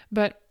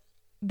 But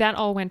that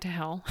all went to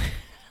hell.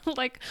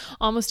 Like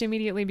almost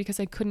immediately, because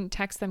I couldn't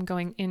text them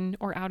going in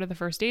or out of the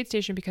first aid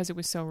station because it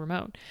was so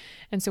remote.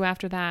 And so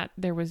after that,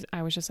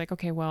 I was just like,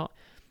 okay, well,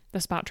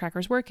 the spot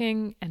tracker's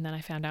working. And then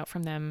I found out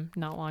from them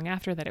not long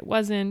after that it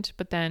wasn't,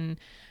 but then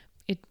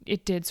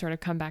it did sort of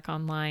come back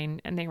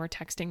online, and they were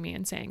texting me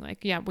and saying like,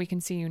 yeah, we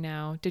can see you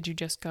now. Did you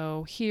just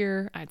go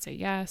here? I'd say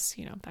yes,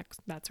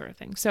 that sort of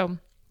thing. So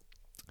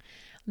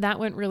that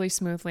went really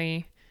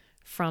smoothly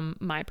from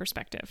my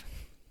perspective.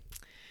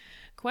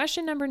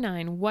 Question number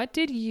 9, what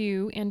did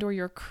you and or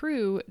your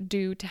crew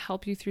do to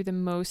help you through the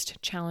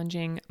most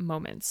challenging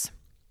moments?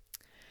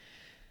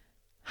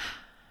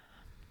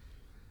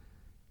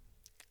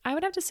 I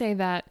would have to say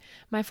that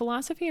my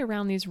philosophy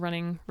around these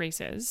running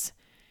races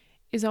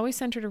is always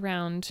centered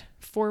around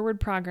forward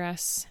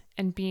progress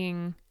and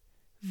being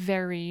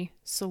very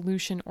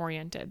solution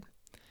oriented.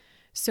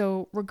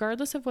 So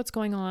regardless of what's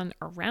going on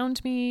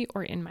around me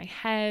or in my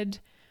head,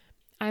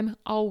 I'm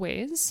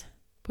always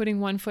putting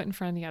one foot in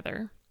front of the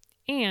other.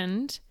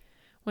 And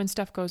when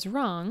stuff goes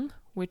wrong,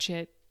 which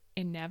it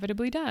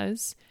inevitably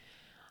does,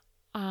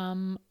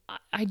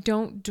 I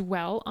don't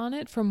dwell on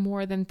it for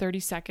more than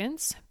 30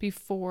 seconds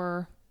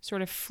before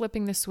sort of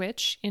flipping the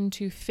switch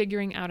into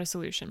figuring out a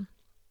solution.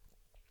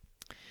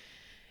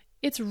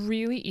 It's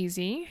really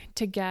easy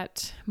to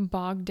get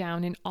bogged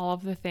down in all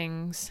of the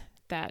things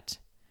that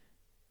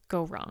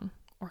go wrong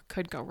or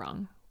could go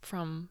wrong,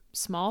 from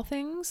small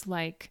things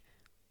like,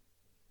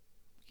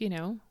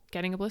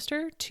 getting a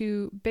blister,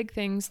 to big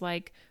things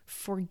like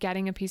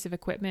forgetting a piece of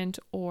equipment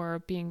or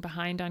being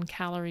behind on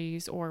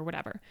calories or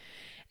whatever.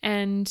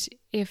 And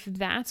if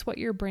that's what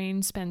your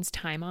brain spends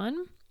time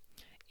on,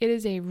 it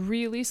is a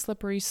really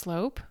slippery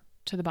slope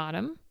to the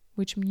bottom,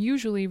 which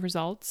usually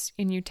results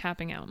in you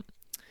tapping out.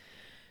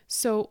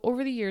 So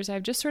over the years,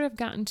 I've just sort of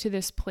gotten to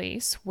this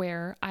place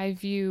where I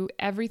view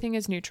everything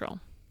as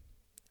neutral.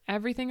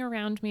 Everything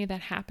around me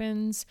that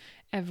happens,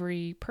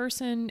 every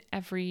person,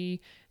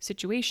 every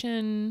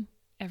situation,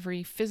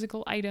 every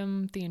physical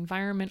item, the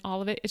environment,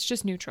 all of it, it's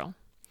just neutral.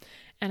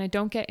 And I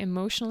don't get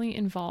emotionally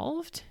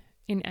involved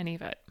in any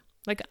of it.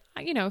 Like,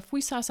 if we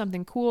saw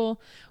something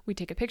cool, we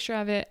take a picture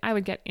of it, I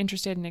would get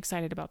interested and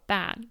excited about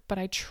that. But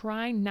I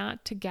try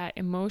not to get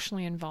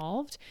emotionally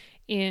involved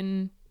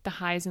in the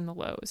highs and the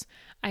lows.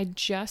 I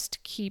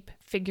just keep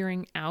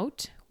figuring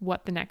out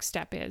what the next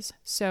step is.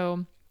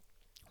 So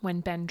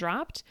when Ben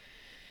dropped,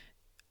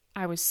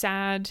 I was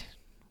sad.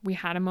 We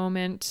had a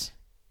moment.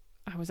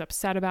 I was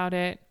upset about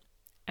it.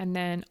 And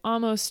then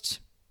almost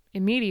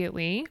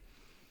immediately,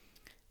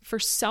 for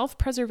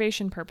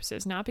self-preservation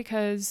purposes, not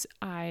because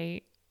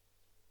I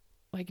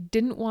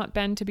didn't want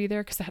Ben to be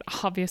there, because that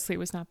obviously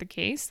was not the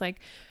case,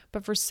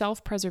 but for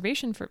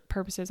self-preservation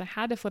purposes, I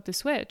had to flip the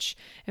switch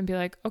and be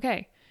like,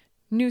 okay,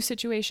 new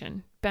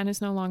situation. Ben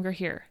is no longer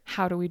here.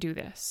 How do we do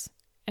this?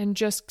 And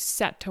just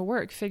set to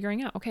work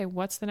figuring out, okay,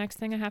 what's the next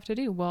thing I have to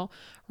do? Well,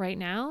 right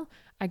now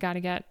I got to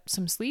get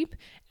some sleep,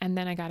 and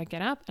then I got to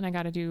get up and I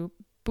got to do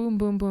boom,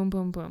 boom, boom,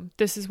 boom, boom.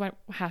 This is what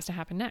has to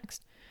happen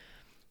next.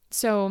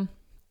 So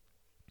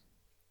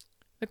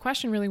the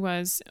question really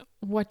was,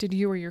 what did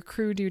you or your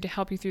crew do to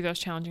help you through those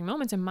challenging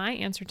moments? And my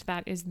answer to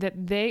that is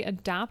that they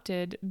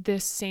adopted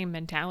this same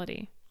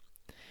mentality,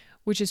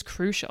 which is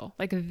crucial.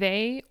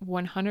 They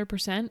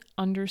 100%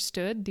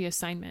 understood the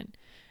assignment.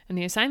 And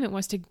the assignment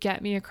was to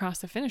get me across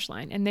the finish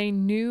line. And they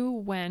knew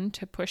when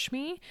to push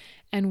me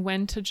and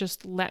when to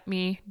just let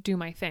me do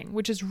my thing,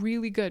 which is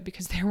really good,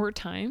 because there were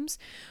times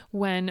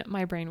when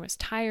my brain was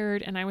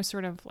tired and I was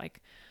sort of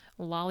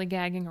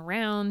lollygagging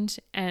around,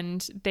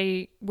 and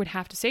they would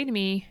have to say to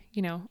me,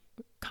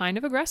 kind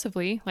of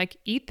aggressively,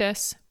 eat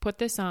this, put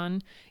this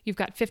on, you've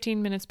got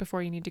 15 minutes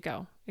before you need to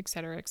go, et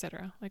cetera,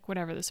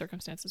 whatever the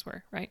circumstances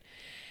were, right?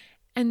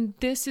 And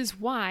this is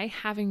why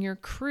having your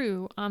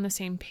crew on the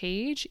same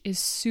page is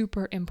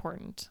super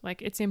important.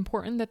 It's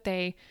important that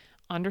they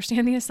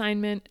understand the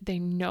assignment, they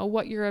know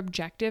what your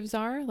objectives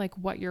are,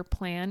 what your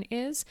plan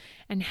is,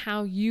 and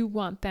how you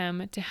want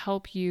them to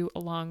help you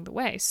along the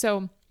way.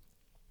 So,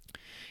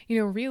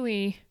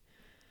 really,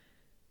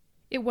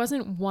 it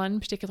wasn't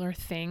one particular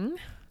thing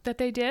that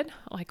they did,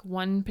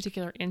 one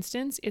particular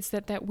instance. It's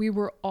that we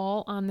were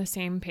all on the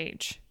same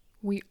page.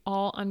 We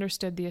all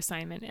understood the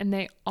assignment, and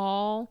they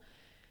all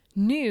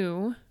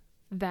knew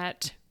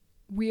that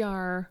we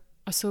are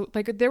a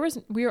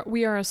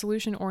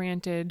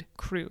solution-oriented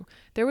crew.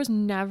 There was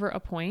never a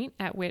point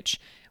at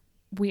which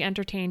we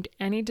entertained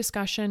any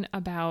discussion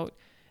about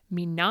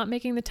me not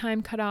making the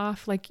time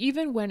cutoff.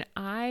 Even when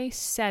I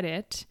said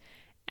it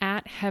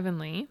at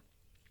Heavenly,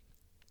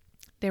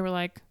 they were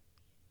like,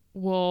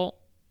 well,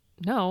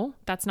 no,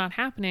 that's not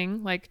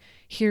happening.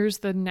 Here's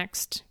the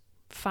next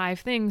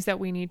 5 things that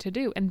we need to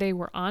do. And they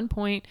were on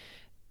point.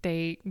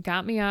 They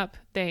got me up.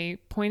 They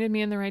pointed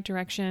me in the right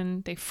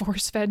direction. They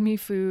force-fed me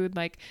food.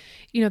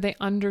 They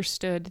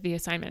understood the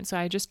assignment. So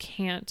I just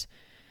can't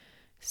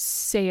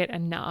say it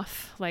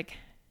enough.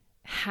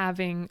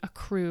 Having a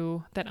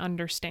crew that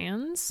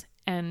understands,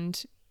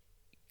 and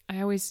I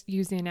always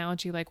use the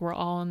analogy, we're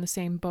all in the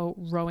same boat,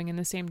 rowing in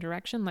the same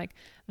direction.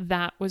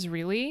 That was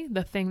really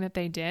the thing that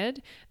they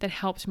did that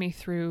helped me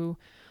through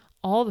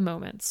all the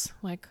moments,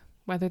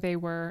 whether they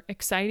were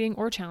exciting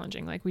or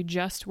challenging. We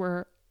just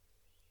were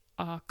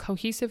a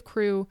cohesive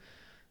crew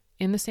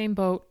in the same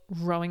boat,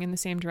 rowing in the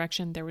same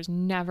direction. There was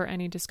never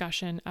any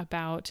discussion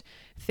about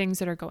things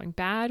that are going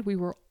bad. We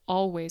were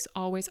always,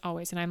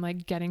 and I'm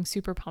getting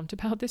super pumped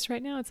about this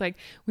right now. It's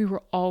we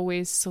were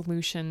always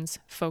solutions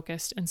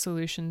focused and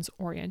solutions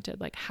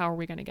oriented. How are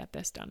we going to get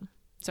this done?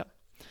 So,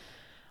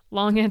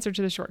 long answer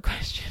to the short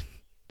question,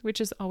 which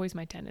is always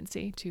my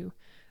tendency to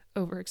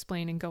over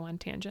explain and go on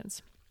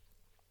tangents.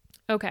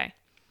 Okay.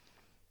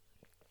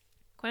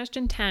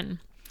 Question 10.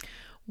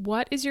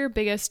 What is your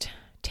biggest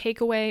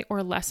takeaway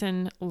or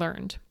lesson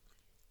learned?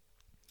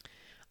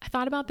 I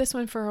thought about this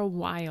one for a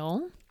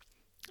while,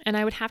 and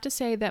I would have to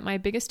say that my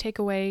biggest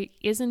takeaway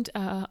isn't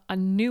a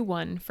new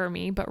one for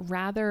me, but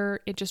rather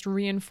it just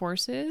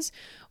reinforces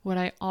what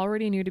I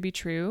already knew to be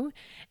true,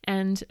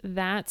 and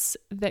that's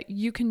that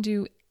you can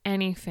do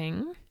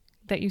anything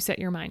that you set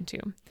your mind to,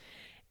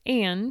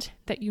 and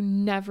that you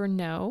never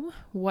know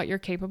what you're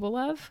capable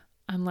of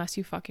unless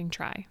you fucking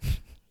try.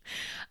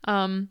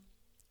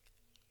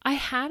 I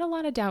had a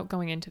lot of doubt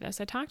going into this.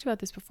 I talked about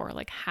this before,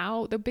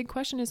 the big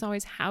question is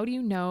always, how do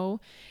you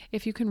know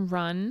if you can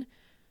run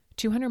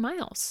 200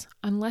 miles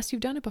unless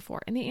you've done it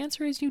before? And the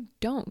answer is you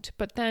don't.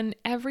 But then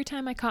every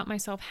time I caught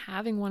myself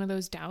having one of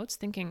those doubts,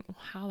 thinking,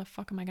 how the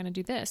fuck am I going to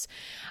do this?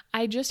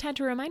 I just had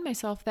to remind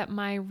myself that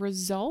my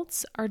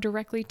results are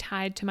directly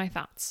tied to my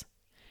thoughts.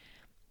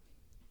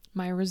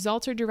 My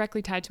results are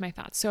directly tied to my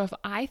thoughts. So if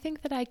I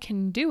think that I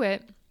can do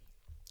it,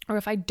 or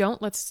if I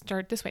don't, let's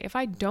start this way. If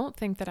I don't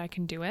think that I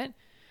can do it,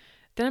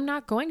 then I'm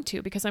not going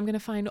to, because I'm going to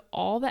find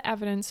all the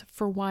evidence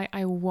for why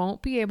I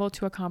won't be able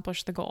to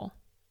accomplish the goal.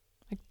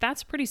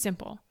 That's pretty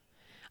simple.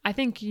 I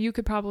think you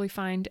could probably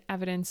find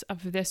evidence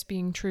of this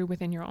being true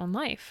within your own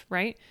life,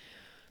 right?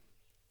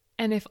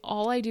 And if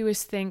all I do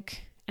is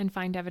think and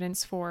find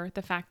evidence for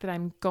the fact that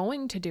I'm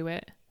going to do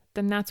it,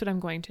 then that's what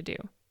I'm going to do.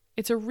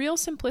 It's a real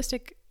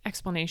simplistic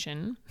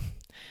explanation,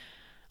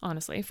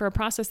 honestly, for a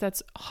process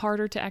that's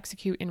harder to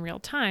execute in real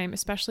time,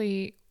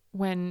 especially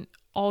when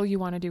all you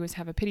want to do is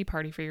have a pity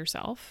party for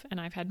yourself. And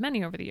I've had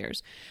many over the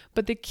years.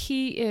 But the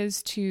key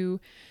is to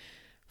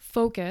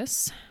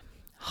focus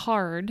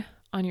hard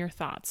on your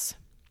thoughts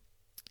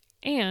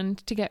and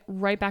to get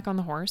right back on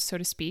the horse, so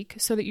to speak,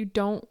 so that you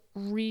don't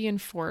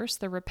reinforce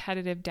the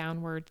repetitive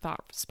downward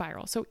thought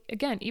spiral. So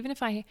again, even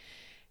if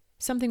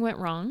something went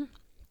wrong,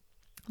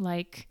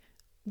 like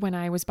when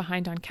I was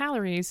behind on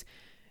calories,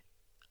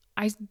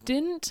 I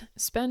didn't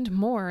spend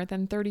more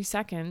than 30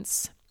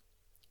 seconds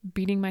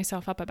beating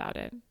myself up about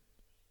it,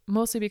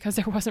 mostly because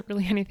there wasn't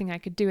really anything I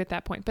could do at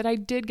that point. But I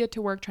did get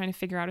to work trying to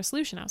figure out a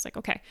solution. I was like,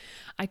 okay,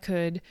 I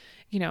could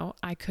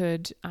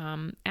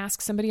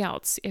ask somebody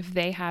else if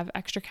they have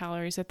extra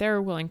calories that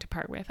they're willing to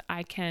part with.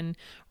 I can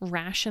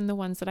ration the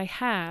ones that I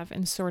have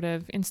and sort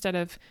of, instead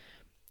of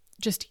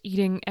just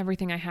eating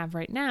everything I have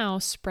right now,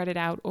 spread it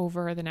out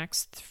over the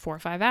next 4 or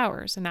 5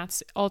 hours. And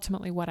that's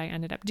ultimately what I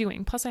ended up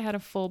doing. Plus I had a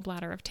full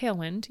bladder of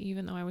Tailwind,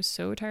 even though I was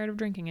so tired of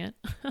drinking it.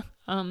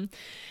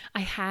 I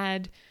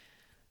had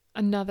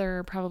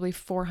another probably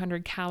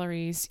 400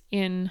 calories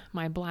in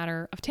my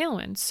bladder of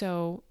Tailwind.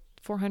 So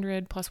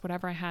 400 plus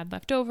whatever I had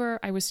left over.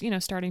 I was,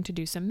 starting to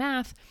do some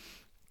math.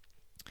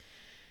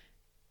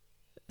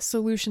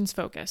 Solutions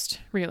focused,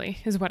 really,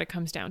 is what it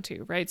comes down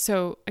to, right?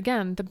 So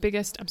again,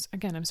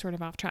 I'm sort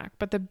of off track,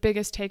 but the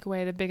biggest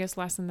takeaway, the biggest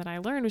lesson that I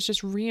learned was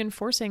just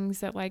reinforcing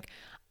that, like,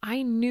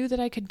 I knew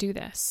that I could do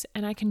this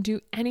and I can do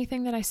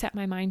anything that I set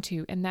my mind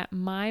to, and that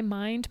my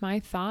mind, my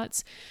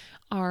thoughts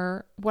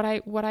are what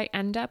I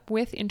end up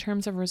with in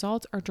terms of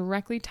results are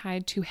directly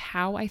tied to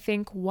how I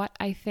think, what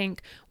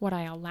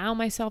I allow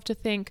myself to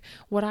think,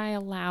 what I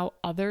allow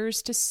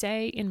others to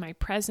say in my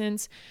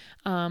presence.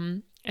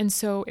 And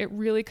so it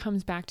really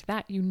comes back to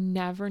that. You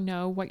never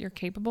know what you're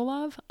capable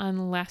of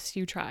unless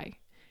you try.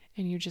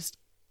 And you just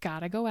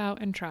gotta go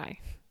out and try.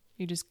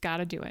 You just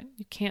gotta do it.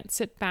 You can't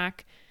sit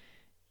back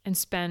and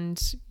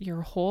spend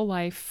your whole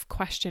life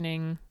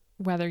questioning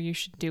whether you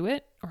should do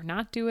it or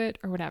not do it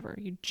or whatever.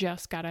 You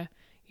just gotta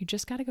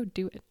go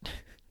do it.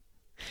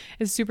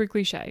 It's super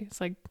cliche. It's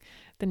like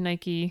the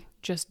Nike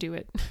 "just do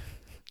it"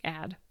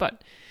 ad,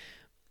 but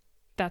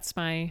that's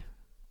my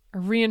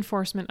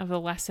reinforcement of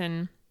the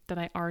lesson that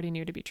I already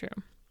knew to be true.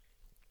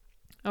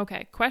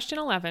 Okay, question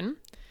 11.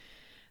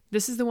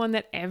 This is the one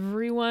that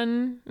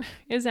everyone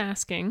is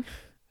asking.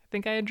 I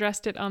think I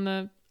addressed it on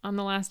the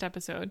last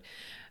episode,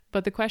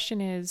 but the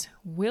question is,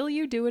 will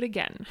you do it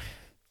again?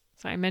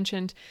 So I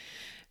mentioned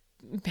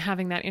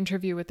having that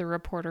interview with the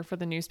reporter for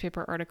the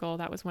newspaper article.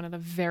 That was one of the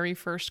very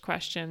first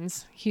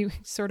questions. He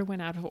sort of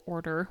went out of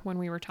order when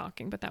we were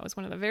talking, but that was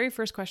one of the very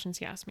first questions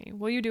he asked me.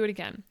 Will you do it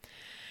again?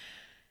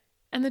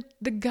 And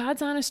the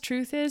God's honest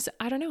truth is,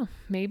 I don't know,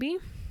 maybe.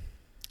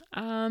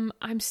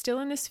 I'm still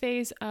in this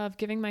phase of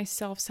giving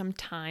myself some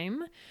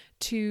time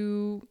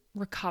to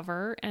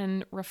recover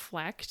and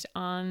reflect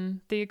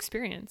on the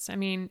experience. I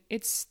mean,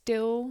 it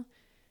still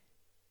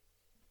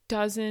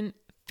doesn't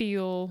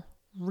feel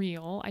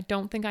real. I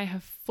don't think I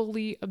have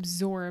fully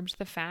absorbed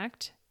the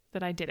fact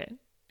that I did it,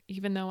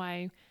 even though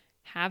I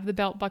have the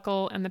belt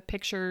buckle and the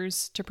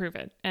pictures to prove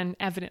it and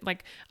evident,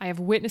 like I have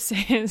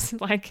witnesses,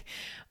 like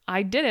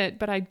I did it,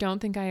 but I don't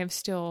think I have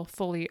still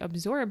fully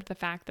absorbed the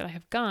fact that I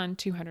have gone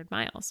 200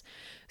 miles.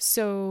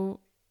 So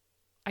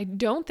I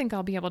don't think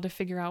I'll be able to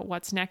figure out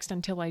what's next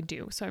until I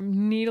do. So I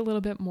need a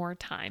little bit more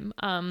time.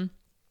 And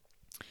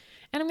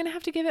I'm going to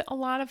have to give it a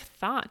lot of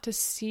thought to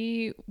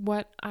see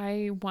what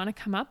I want to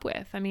come up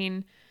with. I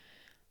mean,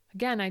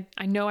 again,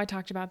 I know I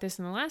talked about this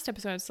in the last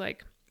episode. It's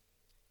like,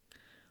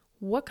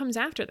 what comes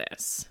after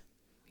this?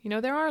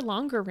 There are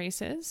longer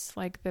races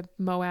like the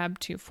Moab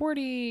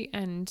 240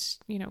 and,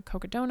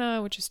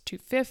 Cocodona, which is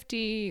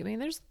 250. I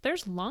mean,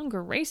 there's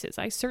longer races.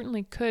 I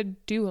certainly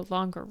could do a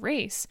longer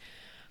race,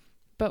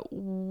 but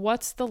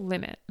what's the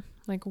limit?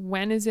 Like,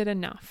 when is it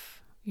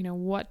enough?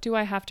 What do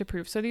I have to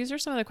prove? So these are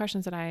some of the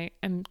questions that I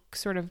am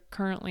sort of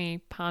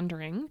currently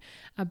pondering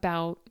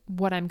about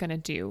what I'm going to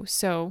do.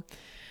 So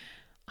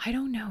I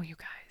don't know, you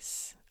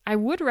guys. I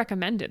would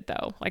recommend it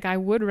though. Like, I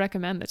would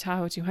recommend the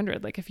Tahoe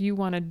 200. Like, if you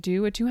want to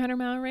do a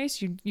 200-mile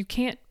race, you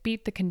can't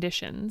beat the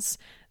conditions,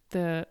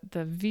 the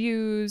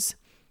views,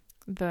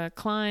 the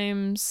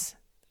climbs.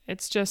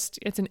 It's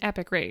an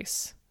epic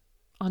race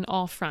on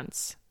all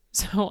fronts.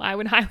 So I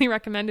would highly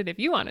recommend it if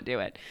you want to do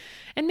it.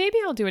 And maybe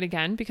I'll do it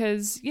again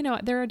because,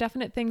 there are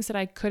definite things that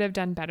I could have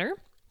done better.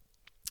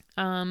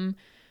 And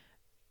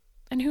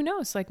who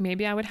knows, like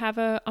maybe I would have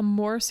a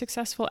more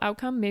successful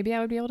outcome. Maybe I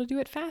would be able to do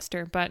it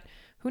faster, but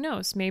who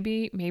knows?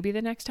 Maybe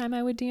the next time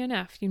I would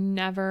DNF. You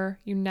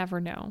never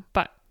know.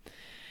 But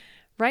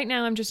right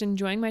now I'm just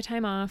enjoying my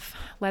time off,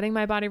 letting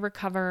my body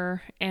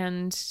recover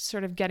and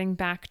sort of getting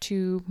back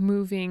to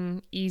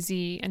moving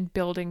easy and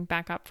building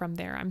back up from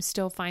there. I'm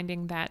still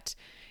finding that,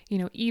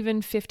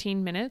 even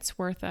 15 minutes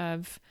worth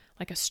of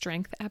like a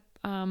strength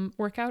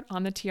workout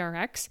on the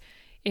TRX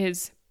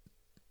is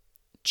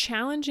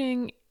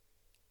challenging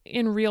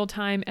in real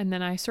time, and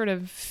then I sort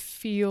of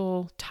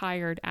feel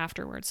tired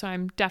afterwards. So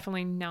I'm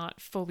definitely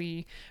not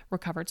fully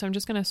recovered. So I'm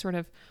just going to sort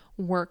of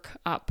work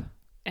up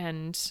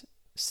and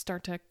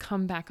start to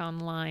come back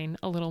online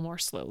a little more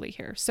slowly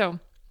here. So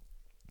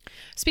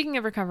speaking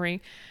of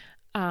recovery,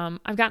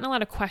 I've gotten a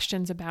lot of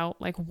questions about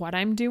like what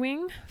I'm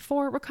doing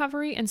for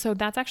recovery. And so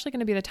that's actually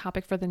going to be the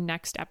topic for the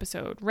next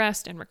episode,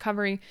 rest and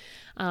recovery.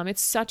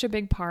 It's such a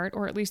big part,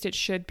 or at least it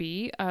should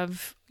be,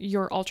 of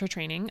your ultra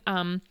training.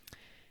 And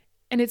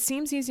it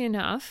seems easy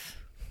enough,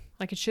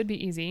 like it should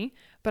be easy,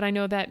 but I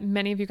know that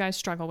many of you guys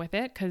struggle with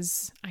it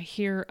because I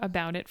hear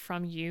about it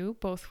from you,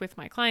 both with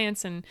my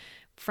clients and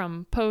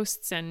from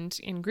posts and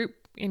in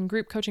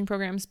group coaching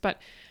programs.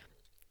 But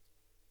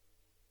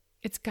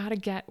it's got to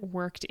get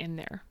worked in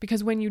there,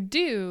 because when you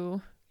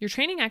do, your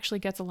training actually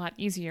gets a lot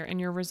easier and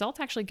your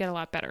results actually get a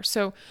lot better.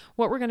 So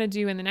what we're going to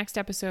do in the next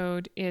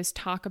episode is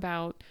talk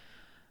about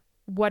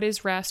what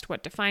is rest,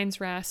 what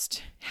defines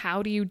rest,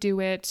 how do you do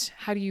it,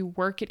 how do you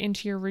work it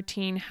into your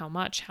routine, how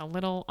much, how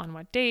little, on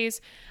what days.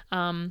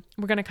 We're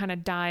going to kind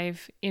of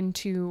dive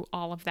into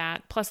all of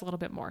that, plus a little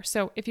bit more.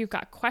 So if you've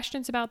got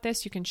questions about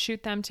this, you can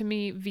shoot them to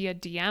me via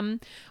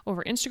DM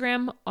over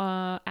Instagram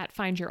at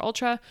Find Your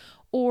Ultra,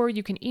 or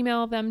you can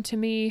email them to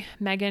me,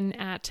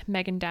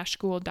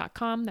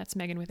 Megan@Megan-Gould.com. That's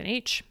Megan with an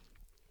H.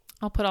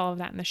 I'll put all of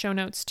that in the show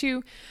notes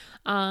too.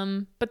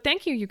 But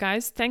thank you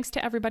guys. Thanks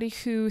to everybody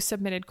who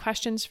submitted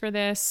questions for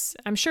this.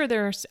 I'm sure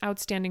there's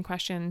outstanding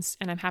questions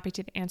and I'm happy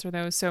to answer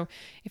those. So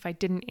if I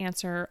didn't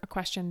answer a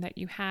question that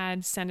you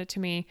had, send it to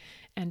me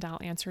and I'll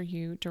answer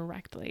you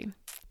directly.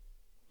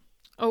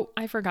 Oh,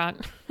 I forgot.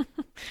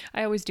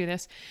 I always do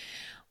this.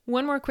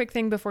 One more quick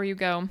thing before you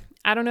go.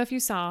 I don't know if you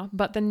saw,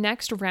 but the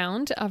next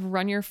round of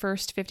Run Your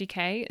First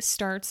 50K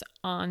starts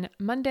on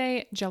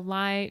Monday,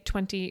 July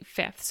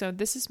 25th. So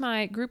this is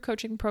my group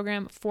coaching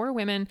program for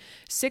women,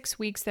 6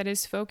 weeks that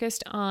is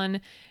focused on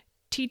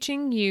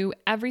teaching you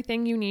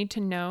everything you need to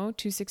know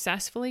to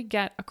successfully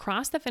get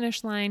across the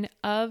finish line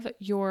of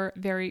your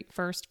very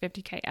first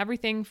 50K.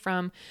 Everything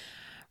from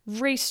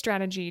race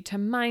strategy to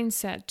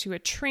mindset to a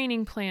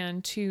training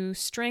plan to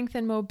strength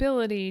and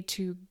mobility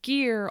to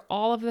gear,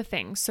 all of the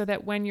things, so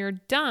that when you're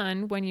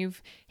done, when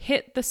you've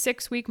hit the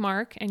 6-week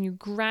mark and you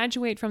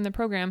graduate from the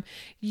program,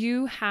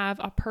 you have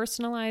a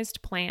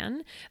personalized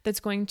plan that's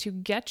going to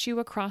get you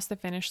across the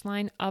finish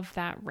line of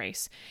that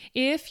race.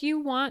 If you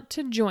want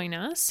to join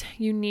us,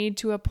 you need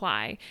to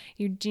apply.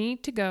 You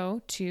need to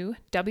go to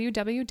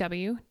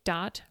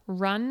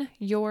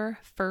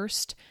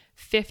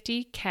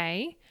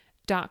www.runyourfirst50k.com.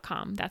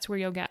 That's where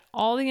you'll get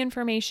all the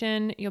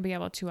information. You'll be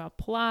able to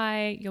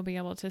apply. You'll be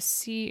able to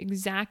see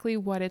exactly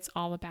what it's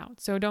all about.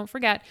 So don't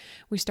forget,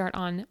 we start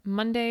on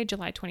Monday,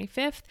 July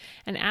 25th,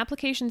 and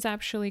applications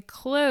actually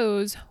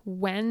close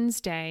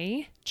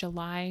Wednesday,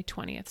 July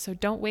 20th. So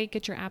don't wait,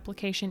 get your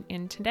application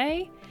in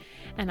today,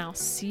 and I'll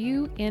see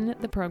you in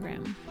the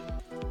program.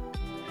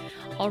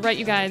 All right,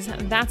 you guys,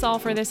 that's all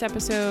for this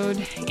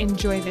episode.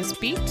 Enjoy this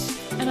beat,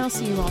 and I'll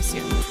see you all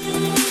soon.